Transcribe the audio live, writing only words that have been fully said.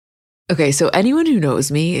Okay, so anyone who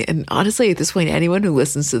knows me, and honestly, at this point, anyone who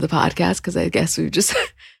listens to the podcast, because I guess we've just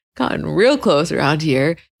gotten real close around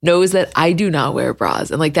here, knows that I do not wear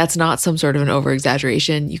bras. And like, that's not some sort of an over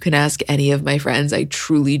exaggeration. You can ask any of my friends. I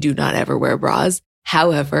truly do not ever wear bras.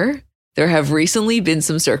 However, there have recently been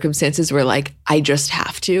some circumstances where like, I just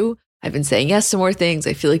have to. I've been saying yes to more things.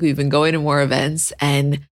 I feel like we've been going to more events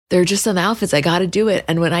and there are just some outfits. I got to do it.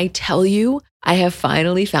 And when I tell you, I have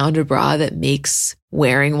finally found a bra that makes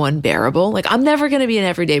wearing one bearable. Like I'm never going to be an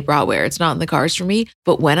everyday bra wearer. It's not in the cards for me.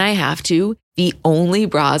 But when I have to, the only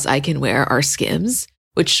bras I can wear are Skims,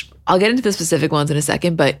 which I'll get into the specific ones in a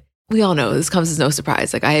second, but we all know this comes as no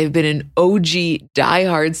surprise. Like I have been an OG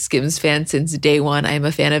diehard Skims fan since day one. I am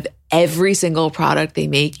a fan of every single product they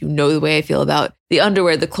make. You know the way I feel about the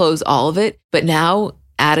underwear, the clothes, all of it. But now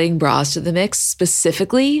adding bras to the mix,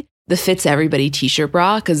 specifically the Fits Everybody t-shirt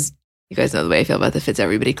bra, because you guys know the way I feel about the Fits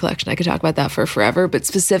Everybody collection. I could talk about that for forever, but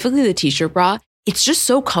specifically the t-shirt bra, it's just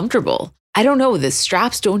so comfortable. I don't know, the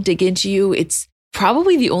straps don't dig into you. It's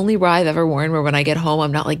probably the only bra I've ever worn where when I get home,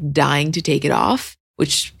 I'm not like dying to take it off,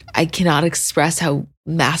 which I cannot express how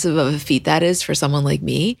massive of a feat that is for someone like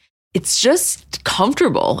me. It's just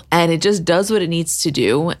comfortable and it just does what it needs to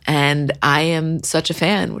do. And I am such a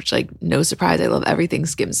fan, which like no surprise, I love everything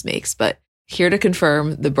Skims makes, but here to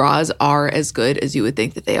confirm the bras are as good as you would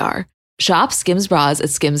think that they are. Shop Skims bras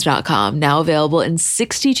at skims.com, now available in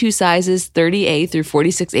 62 sizes, 30A through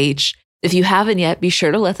 46H. If you haven't yet, be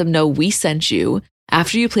sure to let them know we sent you.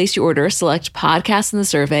 After you place your order, select podcast in the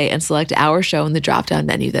survey and select our show in the drop-down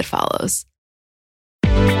menu that follows.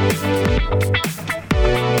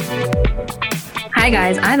 Hi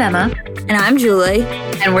guys, I'm Emma. And I'm Julie.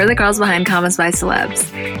 And we're the girls behind Comments by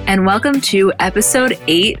Celebs. And welcome to episode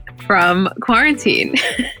 8 from quarantine.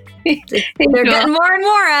 They're getting more and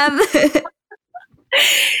more of.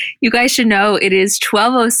 You guys should know it is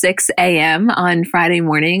 12:06 a.m. on Friday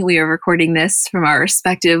morning. We are recording this from our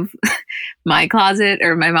respective, my closet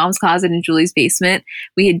or my mom's closet and Julie's basement.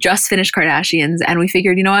 We had just finished Kardashians and we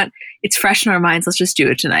figured, you know what? It's fresh in our minds. Let's just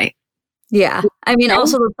do it tonight. Yeah. I mean,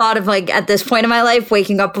 also the thought of like at this point in my life,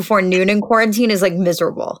 waking up before noon in quarantine is like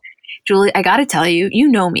miserable. Julie, I got to tell you, you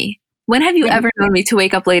know me. When have you ever known me to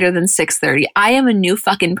wake up later than 6:30? I am a new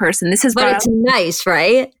fucking person. This has But it's nice,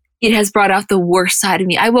 right? It has brought out the worst side of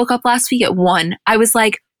me. I woke up last week at 1. I was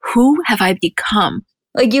like, who have I become?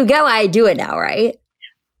 Like you get why I do it now, right?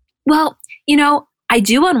 Well, you know, I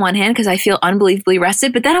do on one hand because I feel unbelievably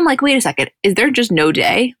rested. But then I'm like, wait a second. Is there just no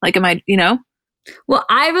day? Like, am I, you know? Well,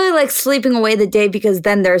 I really like sleeping away the day because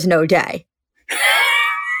then there's no day.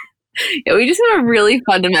 Yeah, we just have a really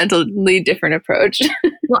fundamentally different approach.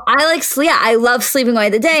 Well, I like sleep. Yeah, I love sleeping away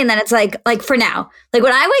the day, and then it's like for now, like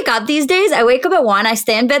when I wake up these days, I wake up at 1, I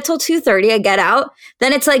stay in bed till 2:30, I get out.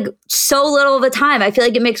 Then it's like so little of a time. I feel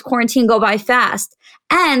like it makes quarantine go by fast.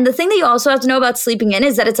 And the thing that you also have to know about sleeping in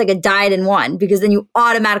is that it's like a diet in one, because then you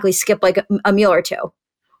automatically skip like a meal or two.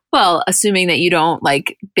 Well, assuming that you don't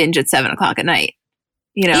like binge at 7 o'clock at night.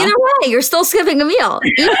 You know? Either way, you're still skipping a meal.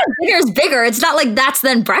 Even if dinner is bigger. It's not like that's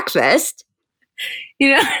then breakfast.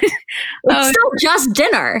 You know? It's still just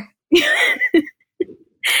dinner.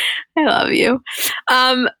 I love you.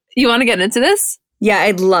 You want to get into this? Yeah,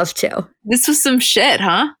 I'd love to. This was some shit,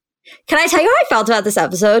 huh? Can I tell you how I felt about this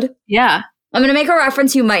episode? Yeah. I'm going to make a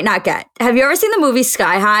reference you might not get. Have you ever seen the movie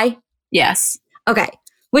Sky High? Yes. Okay.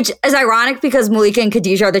 Which is ironic because Malika and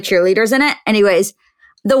Khadijah are the cheerleaders in it. Anyways,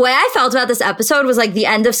 the way I felt about this episode was like the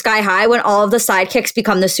end of Sky High when all of the sidekicks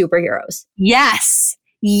become the superheroes. Yes.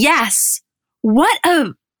 Yes.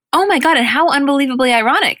 Oh my God. And how unbelievably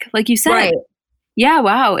ironic, like you said. Right. Yeah,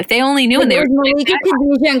 wow. If they only knew when they were Malika,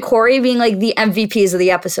 Khadijah, and Corey being like the MVPs of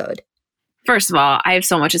the episode. First of all, I have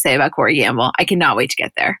so much to say about Corey Gamble. I cannot wait to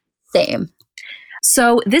get there. Same.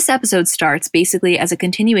 So this episode starts basically as a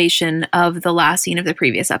continuation of the last scene of the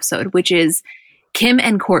previous episode, which is Kim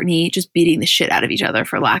and Courtney just beating the shit out of each other,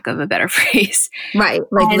 for lack of a better phrase. Right.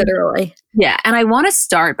 Like literally. Yeah. And I want to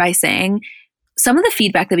start by saying some of the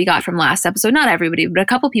feedback that we got from last episode, not everybody, but a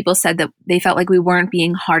couple people said that they felt like we weren't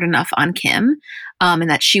being hard enough on Kim, and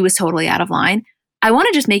that she was totally out of line. I want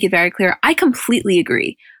to just make it very clear. I completely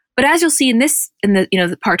agree. But as you'll see in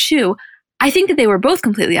the part 2, I think that they were both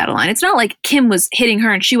completely out of line. It's not like Kim was hitting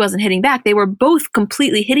her and she wasn't hitting back. They were both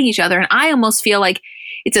completely hitting each other. And I almost feel like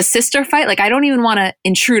it's a sister fight. Like, I don't even want to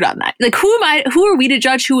intrude on that. Like, who are we to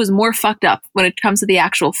judge who was more fucked up when it comes to the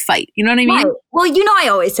actual fight? You know what I mean? Right. Well, you know, I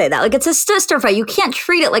always say that. Like, it's a sister fight. You can't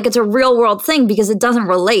treat it like it's a real world thing because it doesn't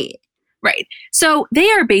relate. Right. So they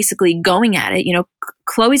are basically going at it. You know,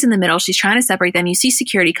 Chloe's in the middle. She's trying to separate them. You see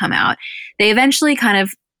security come out. They eventually kind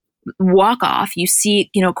of walk off. You see,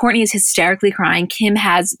 Kourtney is hysterically crying. Kim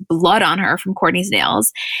has blood on her from Kourtney's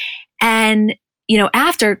nails. And,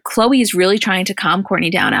 after, Khloe is really trying to calm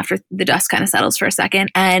Kourtney down after the dust kind of settles for a second.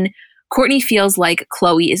 And Kourtney feels like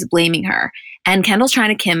Khloe is blaming her. And Kendall's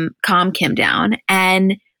trying to calm Kim down.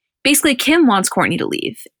 And basically, Kim wants Kourtney to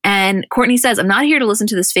leave. And Kourtney says, I'm not here to listen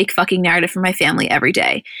to this fake fucking narrative from my family every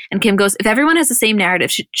day. And Kim goes, if everyone has the same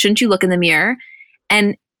narrative, shouldn't you look in the mirror?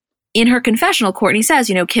 And in her confessional, Kourtney says,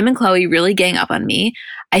 Kim and Khloe really gang up on me.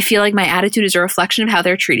 I feel like my attitude is a reflection of how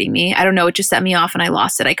they're treating me. I don't know, it just set me off and I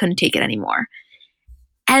lost it. I couldn't take it anymore.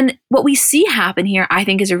 And what we see happen here, I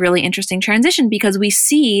think, is a really interesting transition because we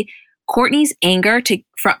see Kourtney's anger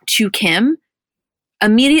to Kim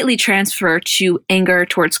immediately transfer to anger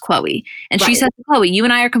towards Khloe. And she says to Khloe, you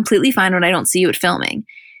and I are completely fine when I don't see you at filming.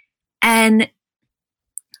 And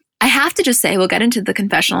I have to just say, we'll get into the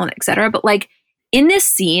confessional and et cetera, but like in this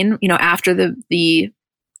scene, after the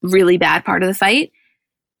really bad part of the fight,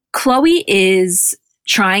 Khloe is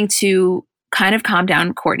trying to kind of calm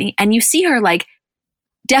down Kourtney. And you see her like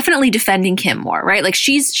definitely defending Kim more, right? Like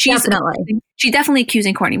she's definitely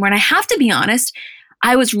accusing Kourtney more. And I have to be honest,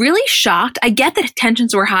 I was really shocked. I get that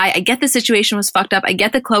tensions were high. I get the situation was fucked up. I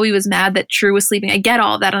get that Khloe was mad that True was sleeping. I get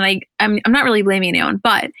all of that. And I'm not really blaming anyone,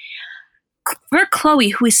 but for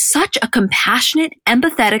Khloe, who is such a compassionate,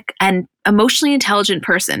 empathetic, and emotionally intelligent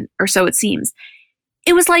person, or so it seems,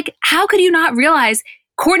 it was like, how could you not realize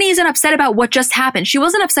Kourtney isn't upset about what just happened? She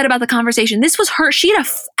wasn't upset about the conversation. This was her. She had a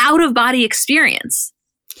out-of-body experience.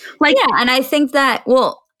 And I think that,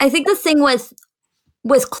 I think the thing with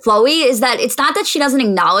Khloe is that it's not that she doesn't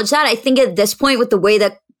acknowledge that. I think at this point, with the way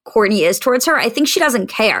that Kourtney is towards her, I think she doesn't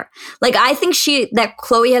care. Like, I think that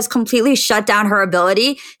Khloe has completely shut down her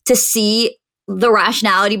ability to see the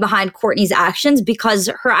rationality behind Kourtney's actions because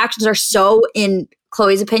her actions are so, in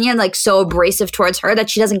Khloe's opinion, like so abrasive towards her that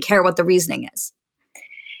she doesn't care what the reasoning is.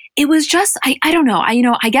 It was just, I don't know.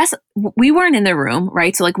 I guess we weren't in the room,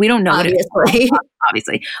 right? So like, we don't know.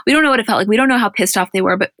 Obviously, we don't know what it felt like. We don't know how pissed off they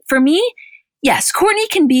were. But for me, yes, Kourtney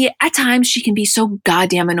can be, at times, she can be so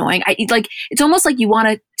goddamn annoying. It's almost like you want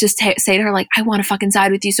to just say to her, like, I want to fucking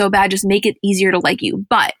side with you so bad. Just make it easier to like you.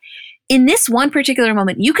 But in this one particular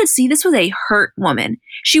moment, you could see this was a hurt woman.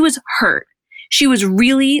 She was hurt. She was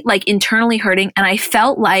really like internally hurting. And I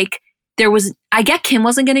felt like I get Kim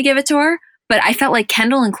wasn't going to give it to her, but I felt like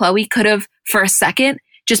Kendall and Khloe could have, for a second,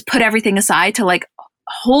 just put everything aside to like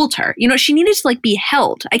hold her. She needed to like be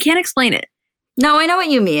held. I can't explain it. No, I know what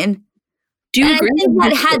you mean. Do you agree? I think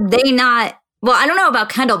that had they not, I don't know about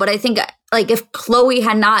Kendall, but I think like if Khloe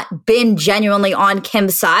had not been genuinely on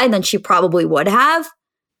Kim's side, then she probably would have.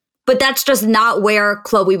 But that's just not where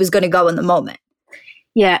Khloe was going to go in the moment.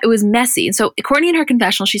 Yeah, it was messy. And so Kourtney in her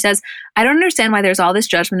confessional, she says, I don't understand why there's all this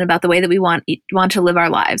judgment about the way that we want to live our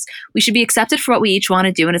lives. We should be accepted for what we each want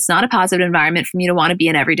to do. And it's not a positive environment for me to want to be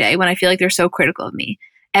in every day when I feel like they're so critical of me.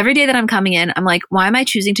 Every day that I'm coming in, I'm like, why am I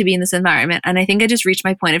choosing to be in this environment? And I think I just reached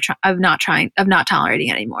my point of not tolerating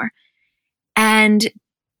it anymore. And,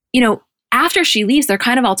 after she leaves, they're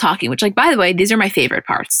kind of all talking, which like, by the way, these are my favorite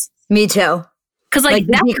parts. Me too. Because like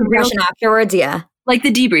the decompression afterwards, yeah. Like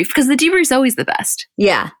the debrief, because the debrief is always the best.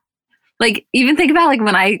 Yeah. Like even think about like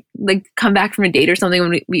when I like come back from a date or something,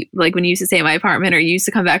 when we like when you used to stay in my apartment or you used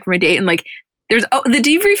to come back from a date and like the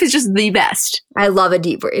debrief is just the best. I love a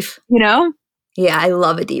debrief. Yeah, I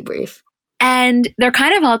love a debrief. And they're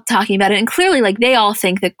kind of all talking about it. And clearly like they all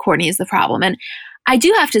think that Kourtney is the problem. And I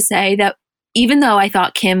do have to say that even though I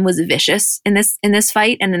thought Kim was vicious in this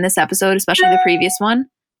fight and in this episode, especially the previous one,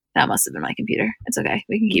 that must have been my computer. It's okay.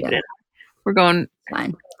 We can keep it in. We're going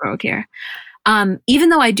fine. Broke here. Even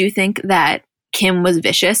though I do think that Kim was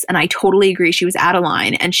vicious, and I totally agree she was out of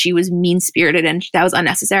line and she was mean-spirited and that was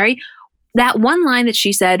unnecessary, that one line that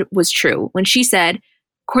she said was true. When she said,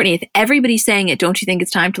 Kourtney, if everybody's saying it, don't you think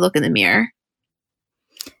it's time to look in the mirror?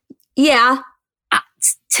 Yeah.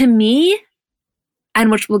 To me, and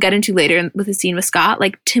which we'll get into later with the scene with Scott,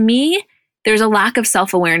 like to me, there's a lack of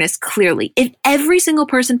self-awareness clearly. If every single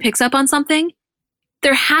person picks up on something,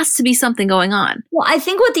 there has to be something going on. Well, I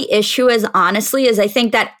think what the issue is, honestly, is I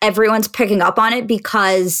think that everyone's picking up on it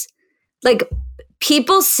because, like,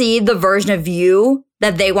 people see the version of you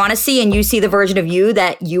that they want to see and you see the version of you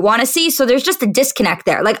that you want to see. So there's just a disconnect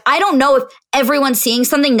there. Like, I don't know if everyone seeing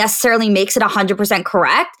something necessarily makes it 100%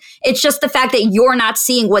 correct. It's just the fact that you're not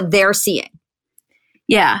seeing what they're seeing.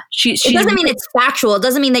 Yeah. It doesn't mean it's factual. It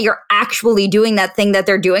doesn't mean that you're actually doing that thing that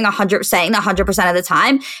they're doing 100% of the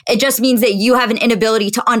time. It just means that you have an inability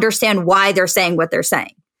to understand why they're saying what they're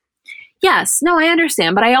saying. Yes. No, I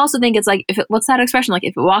understand. But I also think it's like, what's that expression? Like,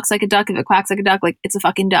 if it walks like a duck, if it quacks like a duck, like it's a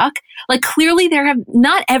fucking duck. Like, clearly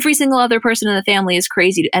not every single other person in the family is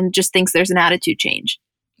crazy and just thinks there's an attitude change.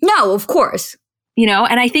 No, of course. You know,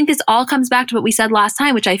 and I think this all comes back to what we said last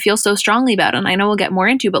time, which I feel so strongly about. And I know we'll get more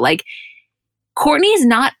into, but like, Kourtney is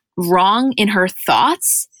not wrong in her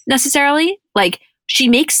thoughts necessarily. Like, she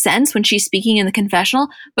makes sense when she's speaking in the confessional,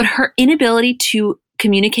 but her inability to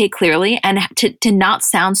communicate clearly and to not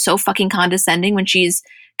sound so fucking condescending when she's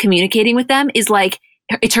communicating with them is like,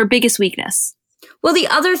 it's her biggest weakness. Well, the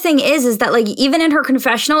other thing is that like, even in her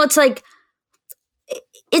confessional, it's like,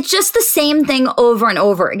 it's just the same thing over and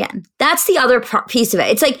over again. That's the other piece of it.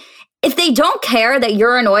 It's like, if they don't care that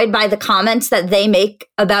you're annoyed by the comments that they make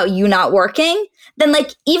about you not working, then like,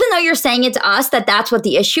 even though you're saying it to us that that's what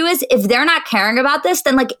the issue is, if they're not caring about this,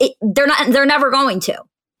 then like they're never going to.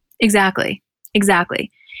 Exactly.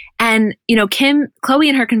 And, you know, Khloé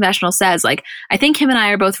in her confessional says, like, I think Kim and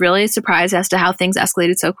I are both really surprised as to how things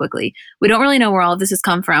escalated so quickly. We don't really know where all of this has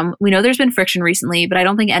come from. We know there's been friction recently, but I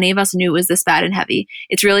don't think any of us knew it was this bad and heavy.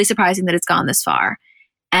 It's really surprising that it's gone this far.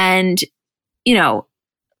 And, you know,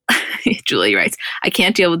 Julie writes, I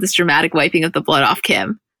can't deal with this dramatic wiping of the blood off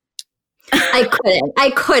Kim.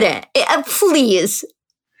 I couldn't. Please.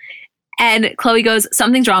 And Khloé goes,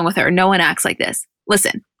 something's wrong with her. No one acts like this.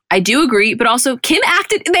 Listen, I do agree, but also Kim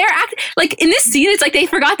acted like in this scene, it's like they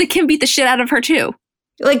forgot that Kim beat the shit out of her too.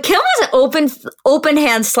 Like Kim was open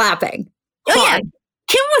hand slapping. Oh yeah.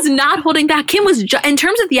 Kim was not holding back. Kim was, in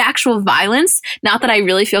terms of the actual violence, not that I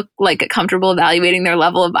really feel like comfortable evaluating their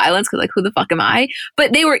level of violence because like, who the fuck am I?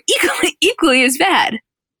 But they were equally as bad.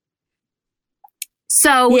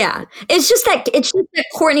 So yeah, it's just that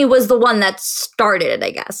Kourtney was the one that started it,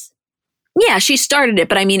 I guess. Yeah, she started it.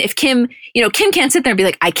 But I mean, if Kim can't sit there and be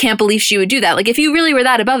like, I can't believe she would do that. Like, if you really were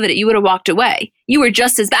that above it, you would have walked away. You were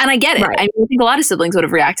just as bad. And I get it. Right. I think a lot of siblings would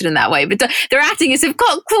have reacted in that way. But they're acting as if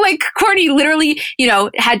like Kourtney literally,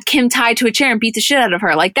 had Kim tied to a chair and beat the shit out of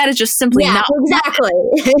her. Like, that is just simply not. Exactly.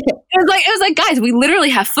 It was like, guys, we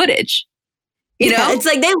literally have footage. You know? It's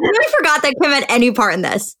like they really forgot that Kim had any part in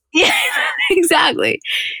this. Yeah, exactly.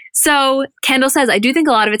 So Kendall says, I do think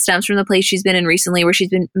a lot of it stems from the place she's been in recently where she's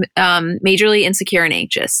been majorly insecure and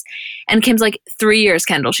anxious. And Kim's like, 3 years,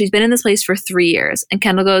 Kendall. She's been in this place for 3 years. And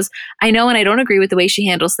Kendall goes, I know, and I don't agree with the way she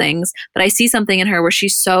handles things, but I see something in her where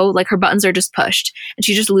she's so, like, her buttons are just pushed and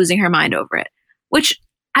she's just losing her mind over it. Which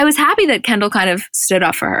I was happy that Kendall kind of stood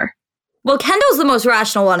up for her. Well, Kendall's the most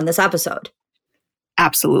rational one in this episode.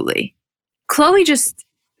 Absolutely. Khloé just,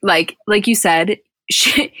 like you said,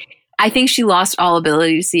 I think she lost all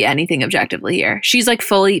ability to see anything objectively here. She's like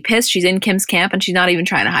fully pissed. She's in Kim's camp and she's not even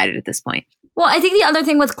trying to hide it at this point. Well, I think the other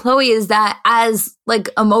thing with Khloé is that as like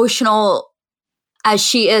emotional as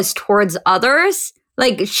she is towards others,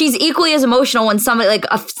 like she's equally as emotional when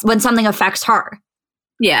when something affects her.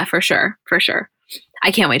 Yeah, for sure. For sure.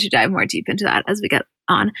 I can't wait to dive more deep into that as we get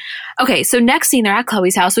on. Okay, so next scene, they're at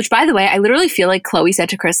Khloé's house, which, by the way, I literally feel like Khloé said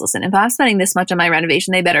to Kris, listen, if I'm spending this much on my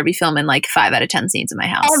renovation, they better be filming like 5 out of 10 scenes in my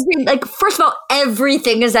house. First of all,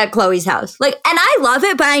 everything is at Khloé's house. Like, and I love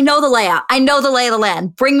it, but I know the layout. I know the lay of the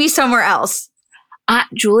land. Bring me somewhere else.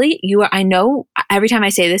 Julie, I know every time I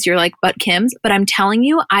say this, you're like, but Kim's, but I'm telling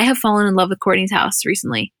you, I have fallen in love with Kourtney's house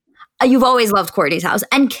recently. You've always loved Kourtney's house.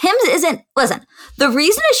 And Kim's isn't, listen, the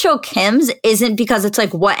reason to show Kim's isn't because it's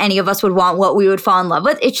like what any of us would want, what we would fall in love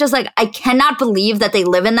with. It's just like, I cannot believe that they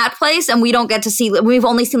live in that place and we don't get to see, we've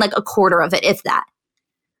only seen like a quarter of it, if that.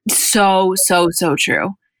 So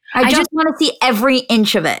true. I just want to see every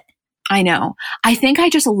inch of it. I know. I think I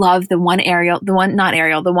just love the one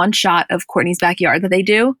shot of Kourtney's backyard that they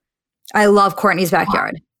do. I love Kourtney's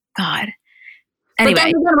backyard. Oh, God. Anyway.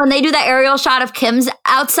 But then when they do that aerial shot of Kim's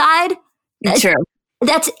outside, it's true.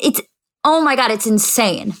 Oh my God, it's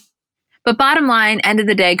insane. But bottom line, end of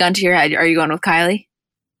the day, gun to your head, are you going with Kylie?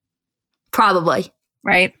 Probably.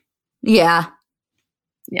 Right? Yeah.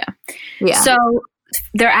 So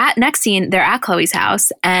next scene, they're at Khloé's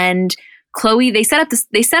house, and Khloé, they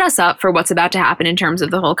set us up for what's about to happen in terms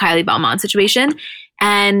of the whole Kylie Belmont situation.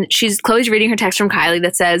 And Khloé's reading her text from Kylie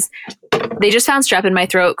that says, they just found strep in my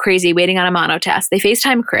throat, crazy, waiting on a mono test. They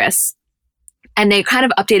FaceTime Kris and they're kind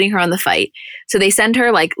of updating her on the fight. So they send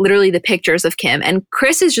her like literally the pictures of Kim, and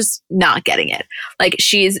Kris is just not getting it. Like,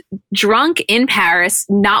 she's drunk in Paris,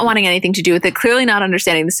 not wanting anything to do with it, clearly not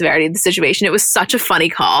understanding the severity of the situation. It was such a funny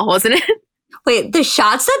call, wasn't it? Wait, the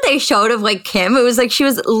shots that they showed of like Kim, it was like she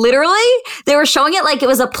was literally, they were showing it like it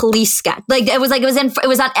was a police sketch. Like it was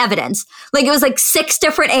on evidence. Like it was like 6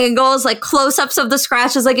 different angles, like close-ups of the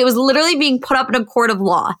scratches. Like it was literally being put up in a court of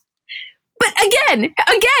law. But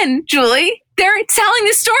again, Julie, they're telling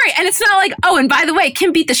this story, and it's not like, oh, and by the way,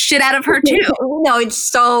 Kim beat the shit out of her too. No, it's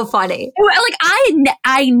so funny. Like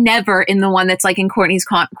I never in the one that's like in Kourtney's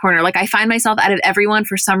corner. Like I find myself out of everyone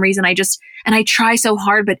for some reason. I try so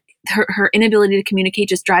hard, but her inability to communicate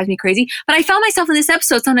just drives me crazy. But I found myself in this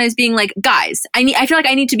episode sometimes being like, guys, I feel like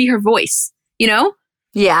I need to be her voice, you know?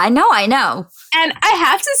 Yeah, I know. And I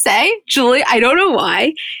have to say, Julie, I don't know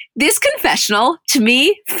why, this confessional to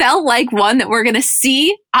me felt like one that we're going to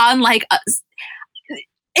see on like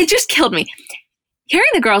it just killed me. Hearing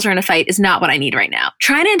the girls are in a fight is not what I need right now.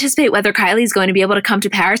 Trying to anticipate whether Kylie is going to be able to come to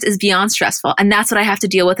Paris is beyond stressful. And that's what I have to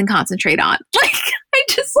deal with and concentrate on. Like,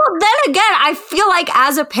 Well, then again, I feel like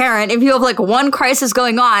as a parent, if you have like one crisis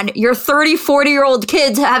going on, your 30, 40-year-old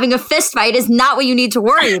kids having a fist fight is not what you need to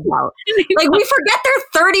worry about. Like, we forget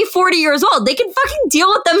they're 30, 40 years old. They can fucking deal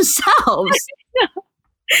with themselves.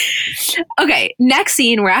 Okay, next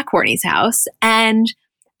scene, we're at Kourtney's house. And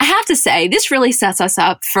I have to say, this really sets us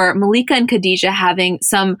up for Malika and Khadijah having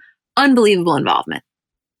some unbelievable involvement.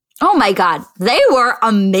 Oh my God. They were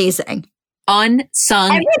amazing. Unsung.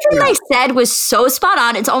 Everything they said was so spot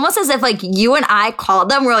on. It's almost as if like you and I called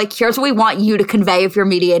them. We're like, here's what we want you to convey if you're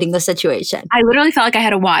mediating the situation. I literally felt like I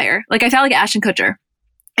had a wire. Like I felt like Ashton Kutcher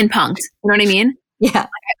in Punk'd. You know what I mean? Yeah.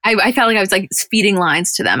 I felt like I was like feeding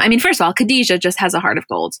lines to them. I mean, first of all, Khadijah just has a heart of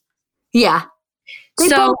gold. Yeah. They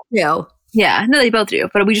both do. Yeah, no, they both do,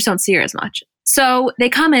 but we just don't see her as much. So they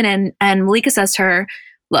come in and Malika says to her,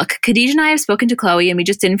 look, Khadijah and I have spoken to Khloe and we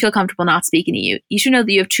just didn't feel comfortable not speaking to you. You should know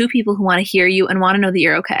that you have two people who want to hear you and want to know that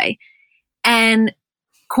you're okay. And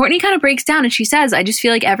Kourtney kind of breaks down and she says, I just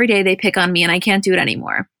feel like every day they pick on me and I can't do it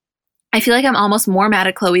anymore. I feel like I'm almost more mad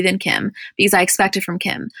at Khloe than Kim because I expect it from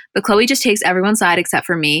Kim. But Khloe just takes everyone's side except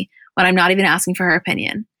for me when I'm not even asking for her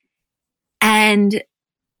opinion. And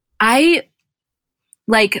I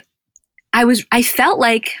felt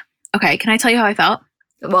like, okay, can I tell you how I felt?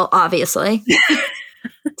 Well, obviously.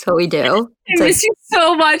 That's what we do. I miss you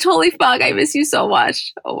so much. Holy fuck, I miss you so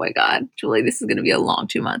much. Oh my God. Julie, this is going to be a long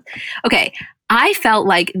 2 months. Okay, I felt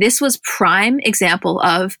like this was prime example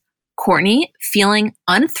of Kourtney feeling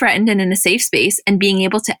unthreatened and in a safe space and being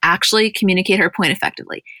able to actually communicate her point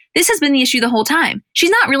effectively. This has been the issue the whole time. She's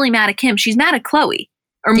not really mad at Kim. She's mad at Khloe.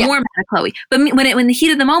 Or more mad at Khloe. But when the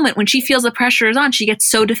heat of the moment, when she feels the pressure is on, she gets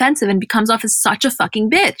so defensive and becomes off as such a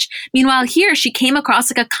fucking bitch. Meanwhile, here, she came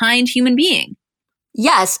across like a kind human being.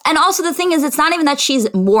 Yes. And also the thing is, it's not even that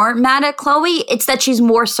she's more mad at Khloe. It's that she's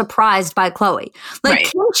more surprised by Khloe. Like, right.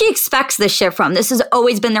 Kim, she expects this shit from. This has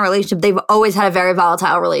always been their relationship. They've always had a very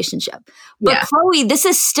volatile relationship. But Khloe, this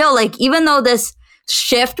is still like, even though this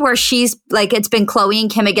shift where she's like, it's been Khloe and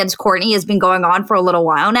Kim against Kourtney has been going on for a little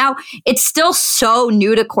while now, it's still so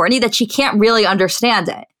new to Kourtney that she can't really understand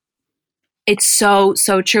it. It's so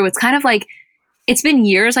true. It's kind of like, it's been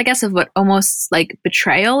years, I guess, of what almost like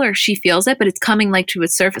betrayal, or she feels it, but it's coming like to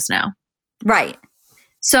its surface now. Right.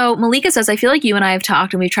 So Malika says, I feel like you and I have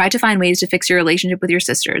talked and we've tried to find ways to fix your relationship with your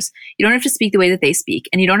sisters. You don't have to speak the way that they speak,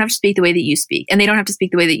 and you don't have to speak the way that you speak, and they don't have to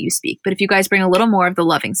speak the way that you speak. But if you guys bring a little more of the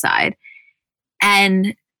loving side.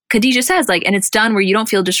 And Khadijah says, like, and it's done where you don't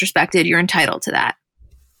feel disrespected, you're entitled to that.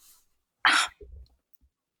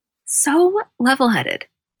 So level-headed.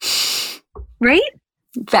 Right?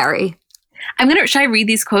 Very. Should I read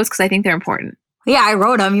these quotes? Because I think they're important. Yeah, I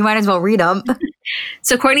wrote them. You might as well read them.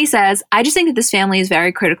 So Kourtney says, I just think that this family is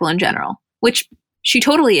very critical in general, which they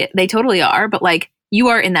totally are, but like, you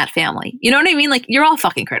are in that family. You know what I mean? Like, you're all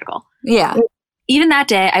fucking critical. Yeah. Even that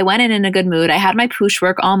day, I went in a good mood. I had my poosh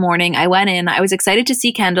work all morning. I went in. I was excited to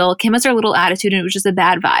see Kendall. Kim has her little attitude, and it was just a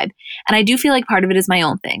bad vibe. And I do feel like part of it is my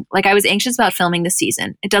own thing. Like, I was anxious about filming this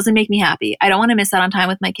season. It doesn't make me happy. I don't want to miss out on time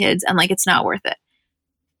with my kids, and like, it's not worth it.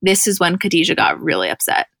 This is when Khadijah got really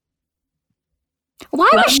upset. Why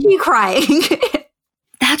was she crying?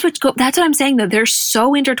 That's what I'm saying, though. They're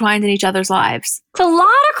so intertwined in each other's lives. It's a lot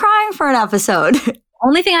of crying for an episode.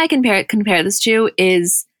 Only thing I compare this to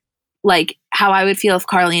is like how I would feel if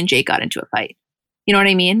Carly and Jake got into a fight. You know what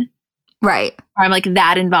I mean? Right. Or I'm like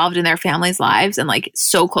that involved in their families' lives and like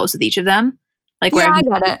so close with each of them. Like, yeah, I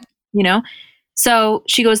get it. You know? So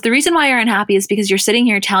she goes, the reason why you're unhappy is because you're sitting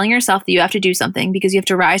here telling yourself that you have to do something because you have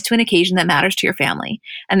to rise to an occasion that matters to your family.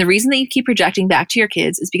 And the reason that you keep projecting back to your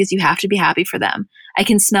kids is because you have to be happy for them. I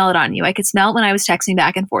can smell it on you. I could smell it when I was texting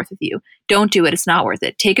back and forth with you. Don't do it. It's not worth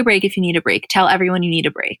it. Take a break if you need a break. Tell everyone you need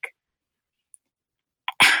a break.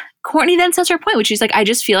 Kourtney then says her point, which she's like, I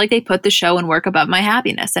just feel like they put the show and work above my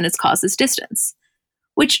happiness and it's caused this distance.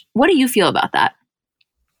 What do you feel about that?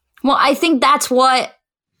 Well, I think that's what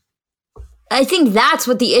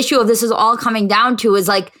the issue of this is all coming down to is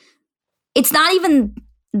like, it's not even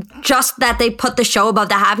just that they put the show above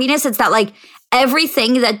the happiness. It's that like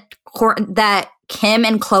everything that Kim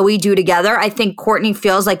and Khloe do together, I think Kourtney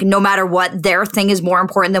feels like no matter what, their thing is more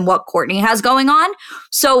important than what Kourtney has going on.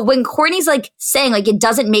 So when Kourtney's like saying like, it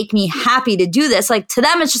doesn't make me happy to do this, like to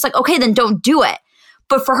them, it's just like, okay, then don't do it.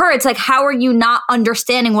 But for her, it's like, how are you not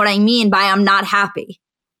understanding what I mean by I'm not happy?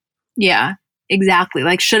 Yeah, exactly.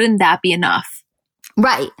 Like, shouldn't that be enough?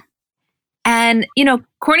 Right. And, you know,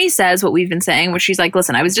 Kourtney says what we've been saying, where she's like,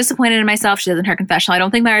 listen, I was disappointed in myself. She says in her confessional, I don't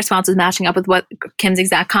think my response was matching up with what Kim's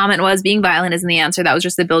exact comment was. Being violent isn't the answer. That was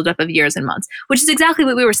just the buildup of years and months, which is exactly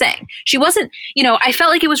what we were saying. She wasn't, you know, I felt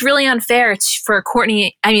like it was really unfair for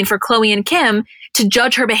Khloe and Kim to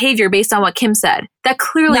judge her behavior based on what Kim said. That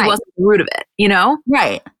clearly wasn't the root of it, you know?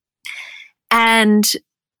 Right. And,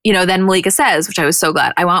 you know, then Malika says, which I was so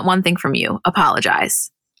glad, I want one thing from you, apologize.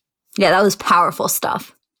 Yeah, that was powerful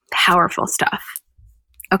stuff. Powerful stuff.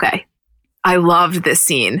 Okay. I loved this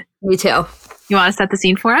scene. Me too. You want to set the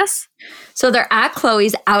scene for us? So they're at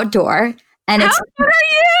Khloe's outdoor and How good are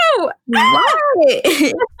you?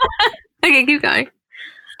 Right. Okay, keep going.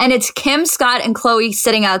 And it's Kim, Scott, and Khloe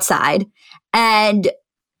sitting outside. And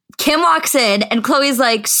Kim walks in and Khloe's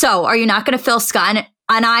like, so are you not going to fill Scott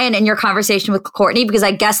and I in your conversation with Kourtney? Because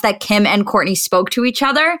I guess that Kim and Kourtney spoke to each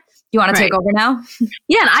other. You want to take over now?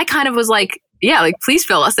 Yeah, and I kind of was like, yeah, like, please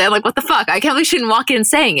fill us in. Like, what the fuck? I can't believe she didn't walk in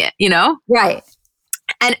saying it, you know? Right.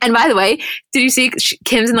 And by the way, did you see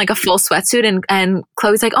Kim's in like a full sweatsuit and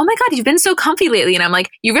Khloe's like, oh my God, you've been so comfy lately. And I'm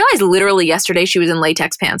like, you realize literally yesterday she was in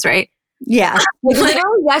latex pants, right? Yeah. Like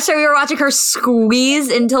literally yesterday we were watching her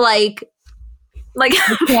squeeze into like I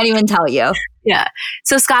can't even tell you. Yeah.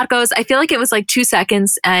 So Scott goes, I feel like it was like 2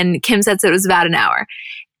 seconds. And Kim said it was about an hour.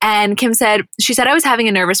 And Kim said, she said, I was having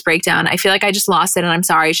a nervous breakdown. I feel like I just lost it and I'm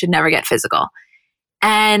sorry. I should never get physical.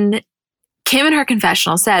 And Kim in her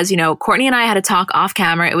confessional says, you know, Kourtney and I had a talk off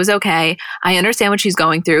camera. It was okay. I understand what she's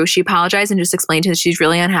going through. She apologized and just explained to us she's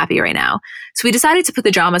really unhappy right now. So we decided to put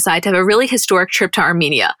the drama aside to have a really historic trip to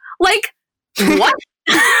Armenia. Like, what?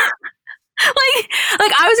 like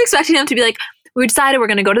I was expecting them to be like, we decided we're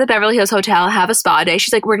going to go to the Beverly Hills Hotel, have a spa day.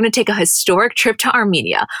 She's like, we're going to take a historic trip to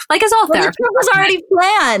Armenia. Like, as all therapy. The trip was already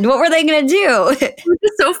planned. What were they going to do? It was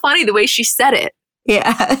just so funny the way she said it.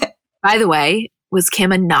 Yeah. By the way, was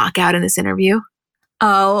Kim a knockout in this interview?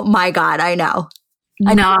 Oh my God, I know.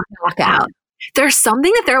 Knockout. There's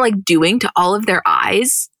something that they're like doing to all of their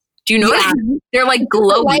eyes. Do you know what I mean? They're like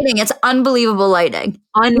glowing. Lighting. It's unbelievable lighting.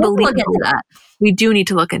 Unbelievable. Look into that. We do need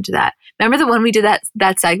to look into that. Remember the one we did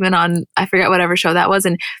that segment on, I forget whatever show that was,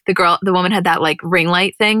 and the woman had that like ring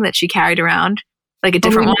light thing that she carried around, like a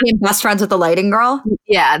different one. Became best friends with the lighting girl.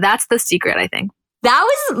 Yeah, that's the secret, I think. That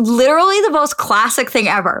was literally the most classic thing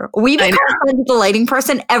ever. We become friends with the lighting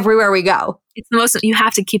person everywhere we go. It's the most. You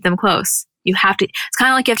have to keep them close. You have to. It's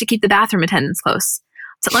kind of like you have to keep the bathroom attendants close.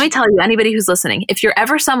 So let me tell you, anybody who's listening, if you're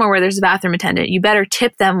ever somewhere where there's a bathroom attendant, you better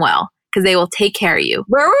tip them well, because they will take care of you.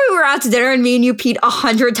 Where we were out to dinner and me and you peed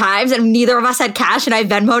 100 times and neither of us had cash and I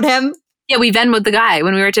Venmo'd him. Yeah, we Venmo'd the guy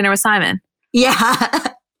when we were at dinner with Simon.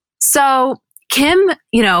 Yeah. So Kim,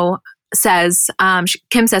 you know, says,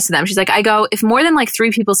 Kim says to them, she's like, I go, if more than like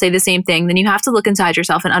 3 people say the same thing, then you have to look inside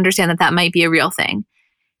yourself and understand that that might be a real thing.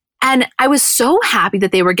 And I was so happy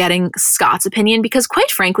that they were getting Scott's opinion, because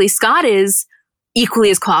quite frankly, Scott is equally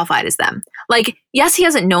as qualified as them. Like, yes, he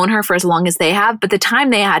hasn't known her for as long as they have, but the time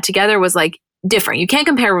they had together was like different. You can't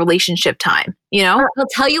compare relationship time, you know? I'll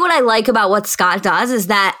tell you what I like about what Scott does is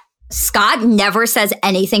that Scott never says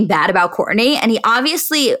anything bad about Kourtney, and he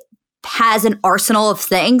obviously has an arsenal of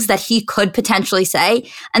things that he could potentially say.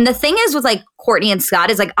 And the thing is with like Kourtney and Scott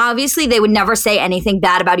is like, obviously they would never say anything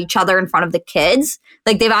bad about each other in front of the kids.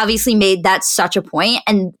 Like, they've obviously made that such a point.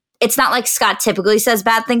 And it's not like Scott typically says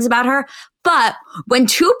bad things about her. But when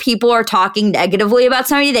 2 people are talking negatively about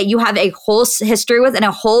somebody that you have a whole history with and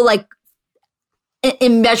a whole like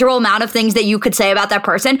immeasurable amount of things that you could say about that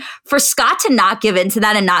person, for Scott to not give into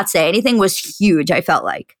that and not say anything was huge, I felt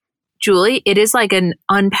like. Julie, it is like an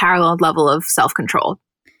unparalleled level of self-control.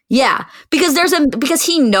 Yeah, because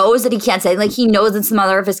he knows that he can't say, like, he knows it's the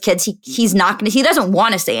mother of his kids. He doesn't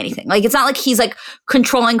want to say anything. Like, it's not like he's like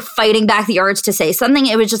controlling, fighting back the urge to say something.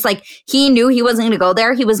 It was just like, he knew he wasn't going to go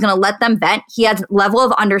there. He was going to let them vent. He has a level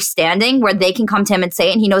of understanding where they can come to him and say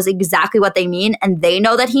it, and he knows exactly what they mean, and they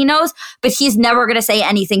know that he knows, but he's never going to say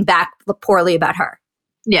anything back poorly about her.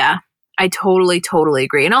 Yeah, I totally, totally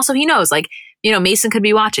agree. And also he knows, like, you know, Mason could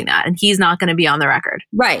be watching that and he's not going to be on the record.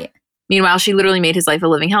 Right. Meanwhile, she literally made his life a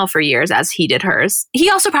living hell for years, as he did hers.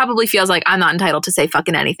 He also probably feels like, I'm not entitled to say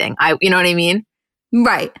fucking anything. You know what I mean?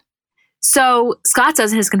 Right. So Scott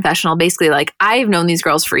says in his confessional, basically like, I've known these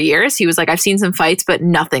girls for years. He was like, I've seen some fights, but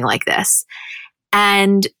nothing like this.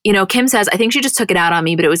 And, Kim says, I think she just took it out on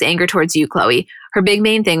me, but it was anger towards you, Khloe. Her big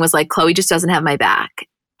main thing was like, Khloe just doesn't have my back.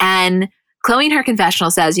 And Khloe in her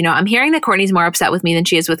confessional says, I'm hearing that Kourtney's more upset with me than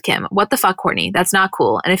she is with Kim. What the fuck, Kourtney? That's not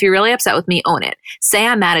cool. And if you're really upset with me, own it. Say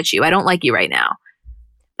I'm mad at you. I don't like you right now.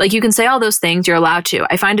 Like, you can say all those things. You're allowed to.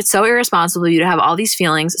 I find it so irresponsible of you to have all these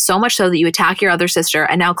feelings, so much so that you attack your other sister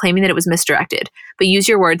and now claiming that it was misdirected. But use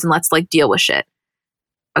your words and let's like deal with shit.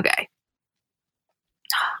 Okay.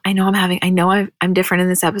 I know I'm different in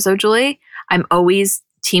this episode, Julie. I'm always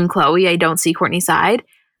team Khloe. I don't see Kourtney's side.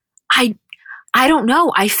 I don't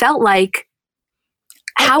know. I felt like,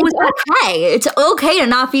 how was that? Okay. It's okay to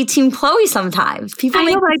not be team Khloe sometimes. People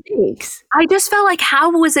make mistakes. I just felt like,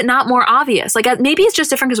 how was it not more obvious? Like, maybe it's just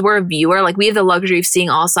different because we're a viewer. Like, we have the luxury of seeing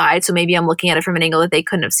all sides. So maybe I'm looking at it from an angle that they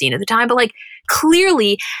couldn't have seen at the time. But like,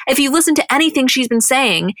 clearly, if you listen to anything she's been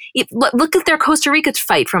saying, look at their Costa Rica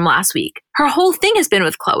fight from last week. Her whole thing has been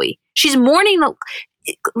with Khloe. She's mourning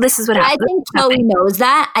this is what happened. I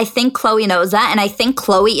think Khloe knows that. And I think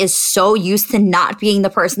Khloe is so used to not being the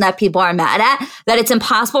person that people are mad at that it's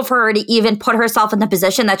impossible for her to even put herself in the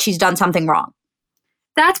position that she's done something wrong.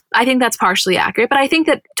 I think that's partially accurate, but I think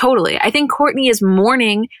that I think Kourtney is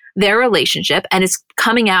mourning their relationship and is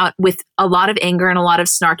coming out with a lot of anger and a lot of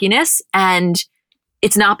snarkiness, and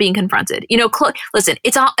it's not being confronted. Listen,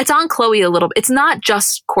 it's on Khloe a little bit. It's not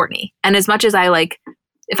just Kourtney. And as much as I like,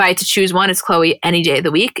 if I had to choose one, it's Khloe any day of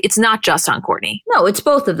the week. It's not just on Kourtney. No, it's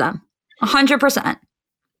both of them. 100%.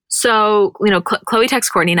 So, Khloe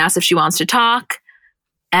texts Kourtney and asks if she wants to talk.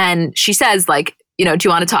 And she says, like, do you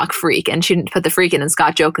want to talk freak? And she didn't put the freak in. And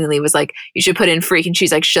Scott jokingly was like, you should put in freak. And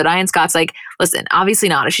she's like, should I? And Scott's like, listen, obviously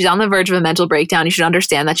not. If she's on the verge of a mental breakdown, you should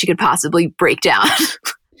understand that she could possibly break down.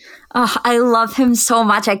 Oh, I love him so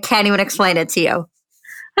much. I can't even explain it to you.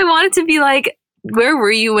 I wanted to be like, where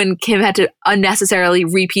were you when Kim had to unnecessarily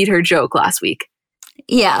repeat her joke last week?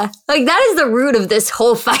 Yeah. Like, that is the root of this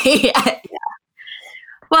whole fight. Yeah.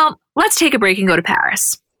 Well, let's take a break and go to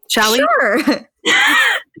Paris, shall we? Sure.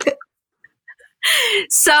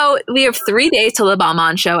 So we have 3 days till the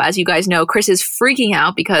Balmain show. As you guys know, Kris is freaking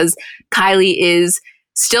out because Kylie is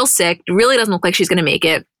still sick. Really doesn't look like she's going to make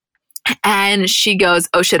it. And she goes,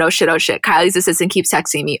 oh shit, oh shit, oh shit. Kylie's assistant keeps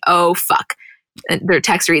texting me. Oh, fuck. And their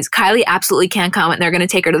text reads, Kylie absolutely can't come and they're going to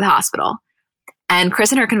take her to the hospital. And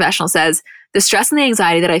Kris in her confessional says, the stress and the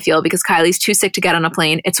anxiety that I feel because Kylie's too sick to get on a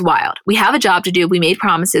plane, it's wild. We have a job to do. We made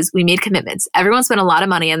promises. We made commitments. Everyone spent a lot of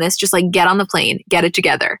money on this. Just like, get on the plane, get it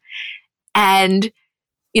together. And,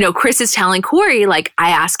 Kris is telling Corey, like, I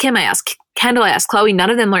asked him, I asked Kendall, I asked Khloe, none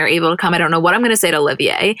of them were able to come. I don't know what I'm going to say to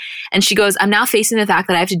Olivier. And she goes, I'm now facing the fact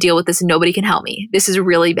that I have to deal with this and nobody can help me. This is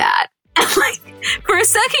really bad. And like, for a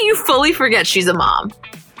second, you fully forget she's a mom.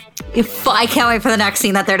 I can't wait for the next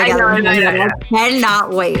scene that they're together. I know. I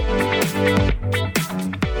cannot wait.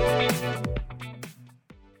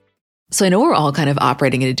 So I know we're all kind of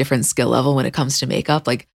operating at a different skill level when it comes to makeup.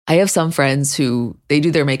 Like, I have some friends who they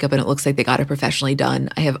do their makeup and it looks like they got it professionally done.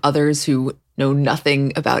 I have others who know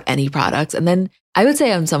nothing about any products. And then I would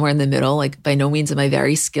say I'm somewhere in the middle. Like, by no means am I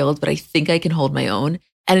very skilled, but I think I can hold my own.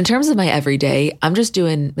 And in terms of my everyday, I'm just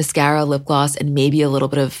doing mascara, lip gloss, and maybe a little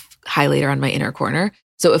bit of highlighter on my inner corner.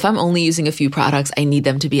 So if I'm only using a few products, I need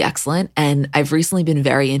them to be excellent. And I've recently been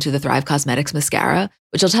very into the Thrive Causemetics mascara,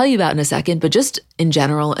 which I'll tell you about in a second. But just in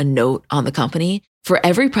general, a note on the company. For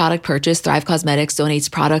every product purchased, Thrive Causemetics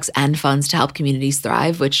donates products and funds to help communities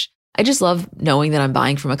thrive, which I just love knowing that I'm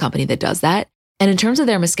buying from a company that does that. And in terms of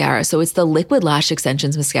their mascara, so it's the Liquid Lash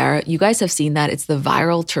Extensions mascara. You guys have seen that. It's the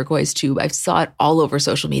viral turquoise tube. I saw it all over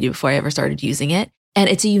social media before I ever started using it. And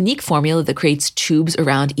it's a unique formula that creates tubes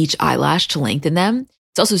around each eyelash to lengthen them.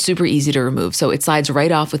 It's also super easy to remove. So it slides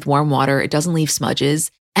right off with warm water. It doesn't leave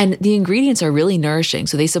smudges. And the ingredients are really nourishing.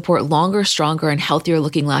 So they support longer, stronger, and healthier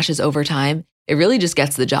looking lashes over time. It really just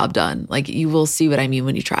gets the job done. Like, you will see what I mean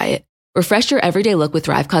when you try it. Refresh your everyday look with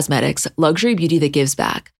Thrive Causemetics, luxury beauty that gives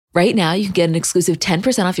back. Right now, you can get an exclusive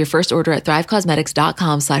 10% off your first order at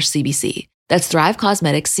thrivecausemetics.com/CBC. That's Thrive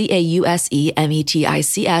Causemetics,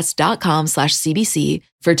 CAUSEMETICS.com/CBC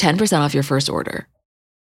for 10% off your first order.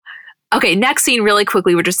 Okay, next scene really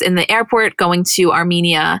quickly. We're just in the airport going to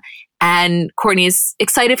Armenia, and Kourtney is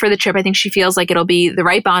excited for the trip. I think she feels like it'll be the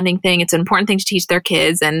right bonding thing. It's an important thing to teach their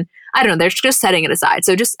kids. And I don't know, they're just setting it aside.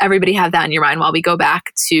 So just everybody have that in your mind while we go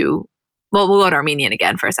back to, we'll go to Armenian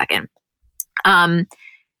again for a second.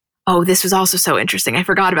 Oh, this was also so interesting. I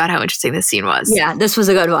forgot about how interesting this scene was. Yeah, this was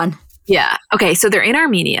a good one. Yeah. Okay, so they're in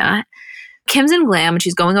Armenia. Kim's in glam and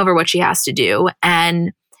she's going over what she has to do.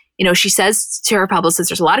 And, she says to her publicist,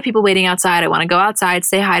 there's a lot of people waiting outside. I want to go outside,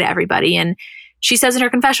 say hi to everybody. And she says in her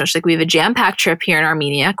confessional, she's like, we have a jam-packed trip here in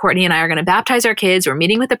Armenia. Kourtney and I are going to baptize our kids. We're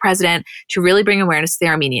meeting with the president to really bring awareness to the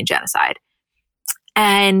Armenian genocide.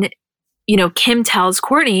 And, Kim tells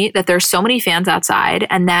Kourtney that there's so many fans outside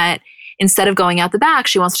and that instead of going out the back,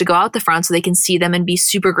 she wants to go out the front so they can see them and be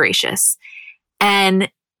super gracious. And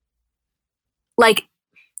like,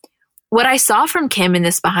 what I saw from Kim in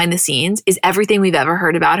this behind the scenes is everything we've ever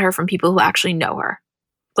heard about her from people who actually know her.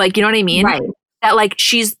 Like, you know what I mean? Right. That like,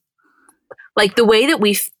 she's like the way that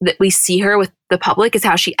we see her with the public is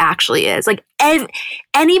how she actually is. Like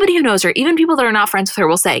anybody who knows her, even people that are not friends with her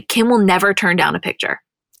will say, Kim will never turn down a picture.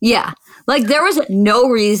 Yeah. Like there was no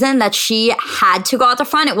reason that she had to go out the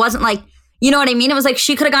front. It wasn't like, you know what I mean? It was like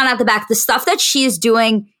she could have gone out the back. The stuff that she's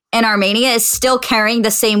doing in Armenia is still carrying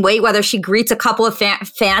the same weight, whether she greets a couple of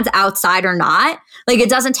fans outside or not. Like it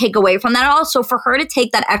doesn't take away from that at all. So for her to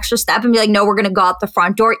take that extra step and be like, no, we're going to go out the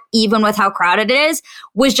front door, even with how crowded it is,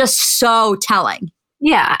 was just so telling.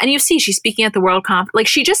 Yeah. And you see, she's speaking at the World Conf. Like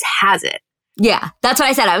she just has it. Yeah. That's what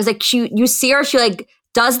I said. I was like, you see her, she like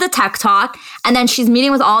does the tech talk, and then she's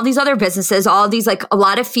meeting with all these other businesses, all these like a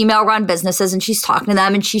lot of female run businesses, and she's talking to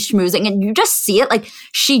them and she's schmoozing, and you just see it. Like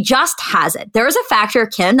she just has it. There is a factor,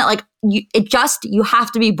 Kim, that like you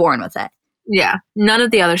have to be born with it. Yeah. None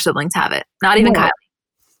of the other siblings have it. Not even Kylie.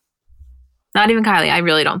 Not even Kylie. I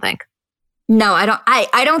really don't think. No, I don't.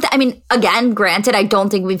 I mean, again, granted, I don't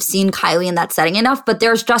think we've seen Kylie in that setting enough, but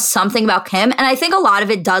there's just something about Kim. And I think a lot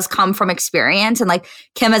of it does come from experience. And like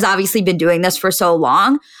Kim has obviously been doing this for so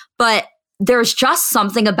long, but there's just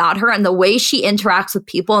something about her and the way she interacts with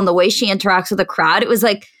people and the way she interacts with the crowd. It was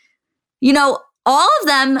like, all of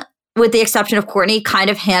them, with the exception of Kourtney, kind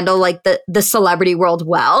of handle like the celebrity world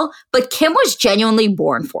well, but Kim was genuinely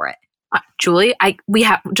born for it. Julie,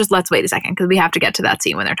 let's wait a second because we have to get to that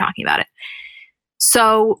scene when they're talking about it.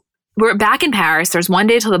 So we're back in Paris. There's one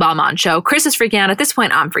day till the Balmain show. Kris is freaking out. At this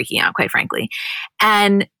point, I'm freaking out, quite frankly.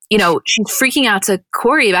 And, she's freaking out to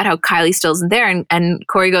Corey about how Kylie still isn't there. And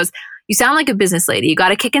Corey goes, you sound like a business lady. You got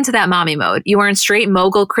to kick into that mommy mode. You are in straight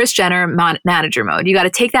mogul Kris Jenner manager mode. You got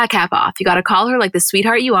to take that cap off. You got to call her like the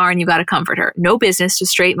sweetheart you are and you got to comfort her. No business,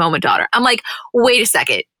 just straight moment daughter. I'm like, wait a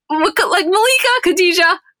second. Like Malika,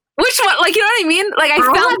 Khadijah? Which one? Like, you know what I mean? Like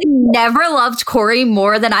I never loved Corey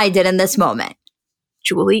more than I did in this moment.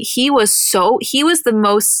 Julie, he was the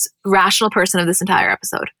most rational person of this entire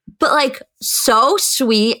episode. But like so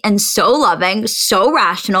sweet and so loving, so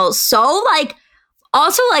rational, so like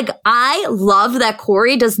also like I love that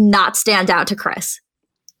Corey does not stand out to Kris.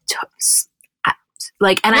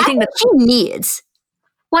 Like, and I think that's what she needs.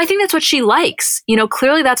 Well, I think that's what she likes.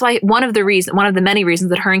 Clearly that's why one of the many reasons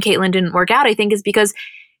that her and Caitlyn didn't work out, I think, is because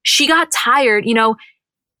she got tired.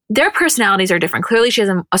 Their personalities are different. Clearly she has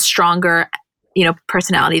a stronger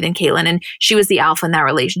personality than Caitlyn, and she was the alpha in that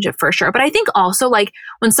relationship for sure. But I think also like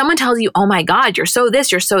when someone tells you, oh my God, you're so this,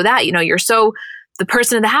 you're so that, you're so the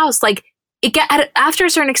person of the house, like after a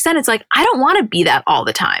certain extent, it's like, I don't want to be that all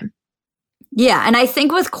the time. Yeah. And I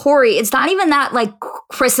think with Corey, it's not even that like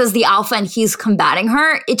Kris is the alpha and he's combating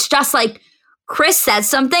her. It's just like Kris says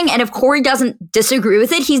something, and if Corey doesn't disagree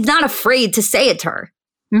with it, he's not afraid to say it to her.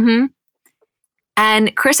 Mm-hmm.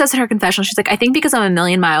 And Kris says in her confessional, she's like, I think because I'm a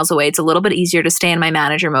million miles away, it's a little bit easier to stay in my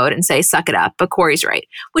manager mode and say, suck it up. But Corey's right,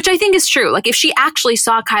 which I think is true. Like if she actually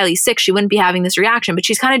saw Kylie sick, she wouldn't be having this reaction. But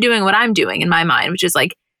she's kind of doing what I'm doing in my mind, which is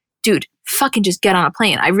like, dude, fucking just get on a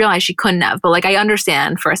plane. I realize she couldn't have, but like, I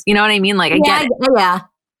understand first. You know what I mean? Like I get it. Yeah.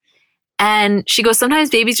 And she goes, sometimes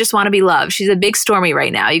babies just want to be loved. She's a big Stormy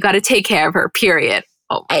right now. You got to take care of her, period.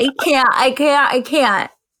 Oh, I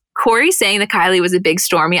can't. Corey saying that Kylie was a big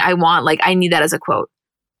Stormy, I need that as a quote.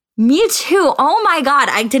 Me too. Oh my God.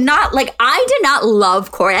 I did not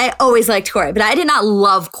love Corey. I always liked Corey, but I did not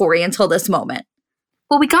love Corey until this moment.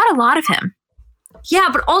 Well, we got a lot of him. Yeah,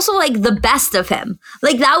 but also like the best of him.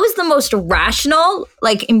 Like that was the most rational,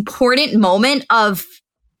 like important moment of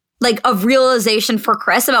realization for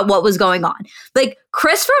Kris about what was going on. Like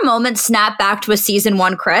Kris for a moment snapped back to a season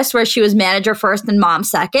 1 Kris where she was manager first and mom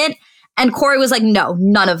second. And Corey was like, no,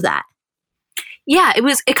 none of that. Yeah,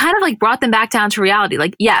 it kind of like brought them back down to reality.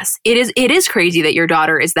 Like, yes, it is crazy that your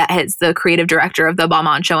daughter is the creative director of the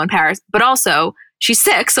Balmain show in Paris, but also she's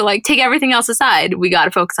sick. So like take everything else aside. We got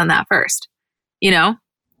to focus on that first, The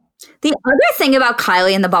other thing about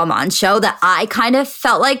Kylie and the Balmain show that I kind of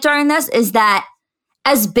felt like during this is that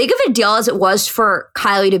as big of a deal as it was for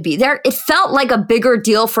Kylie to be there, it felt like a bigger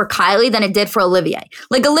deal for Kylie than it did for Olivier.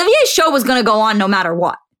 Like Olivier's show was going to go on no matter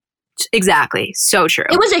what. Exactly. So true.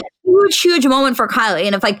 It was a huge, huge moment for Kylie.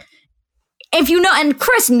 And if like, if you know, and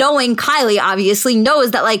Chris knowing Kylie obviously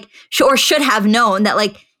knows that like, or should have known that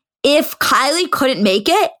like, if Kylie couldn't make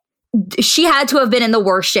it, she had to have been in the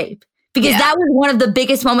worst shape because that was one of the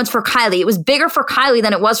biggest moments for Kylie. It was bigger for Kylie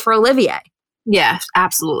than it was for Olivia. Yeah,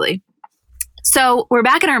 absolutely. So we're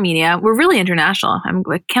back in Armenia. We're really international.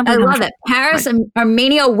 I can't believe I love it. Paris and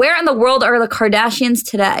Armenia. Where in the world are the Kardashians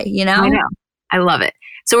today? You know? I know. I love it.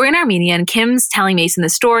 So we're in Armenia and Kim's telling Mason the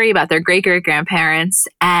story about their great-great-grandparents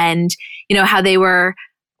and, you know, how they were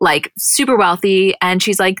like super wealthy. And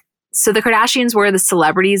she's like, so the Kardashians were the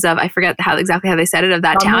celebrities of, I forget exactly how they said it, of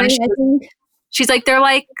that town. She's like, they're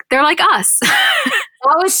like us.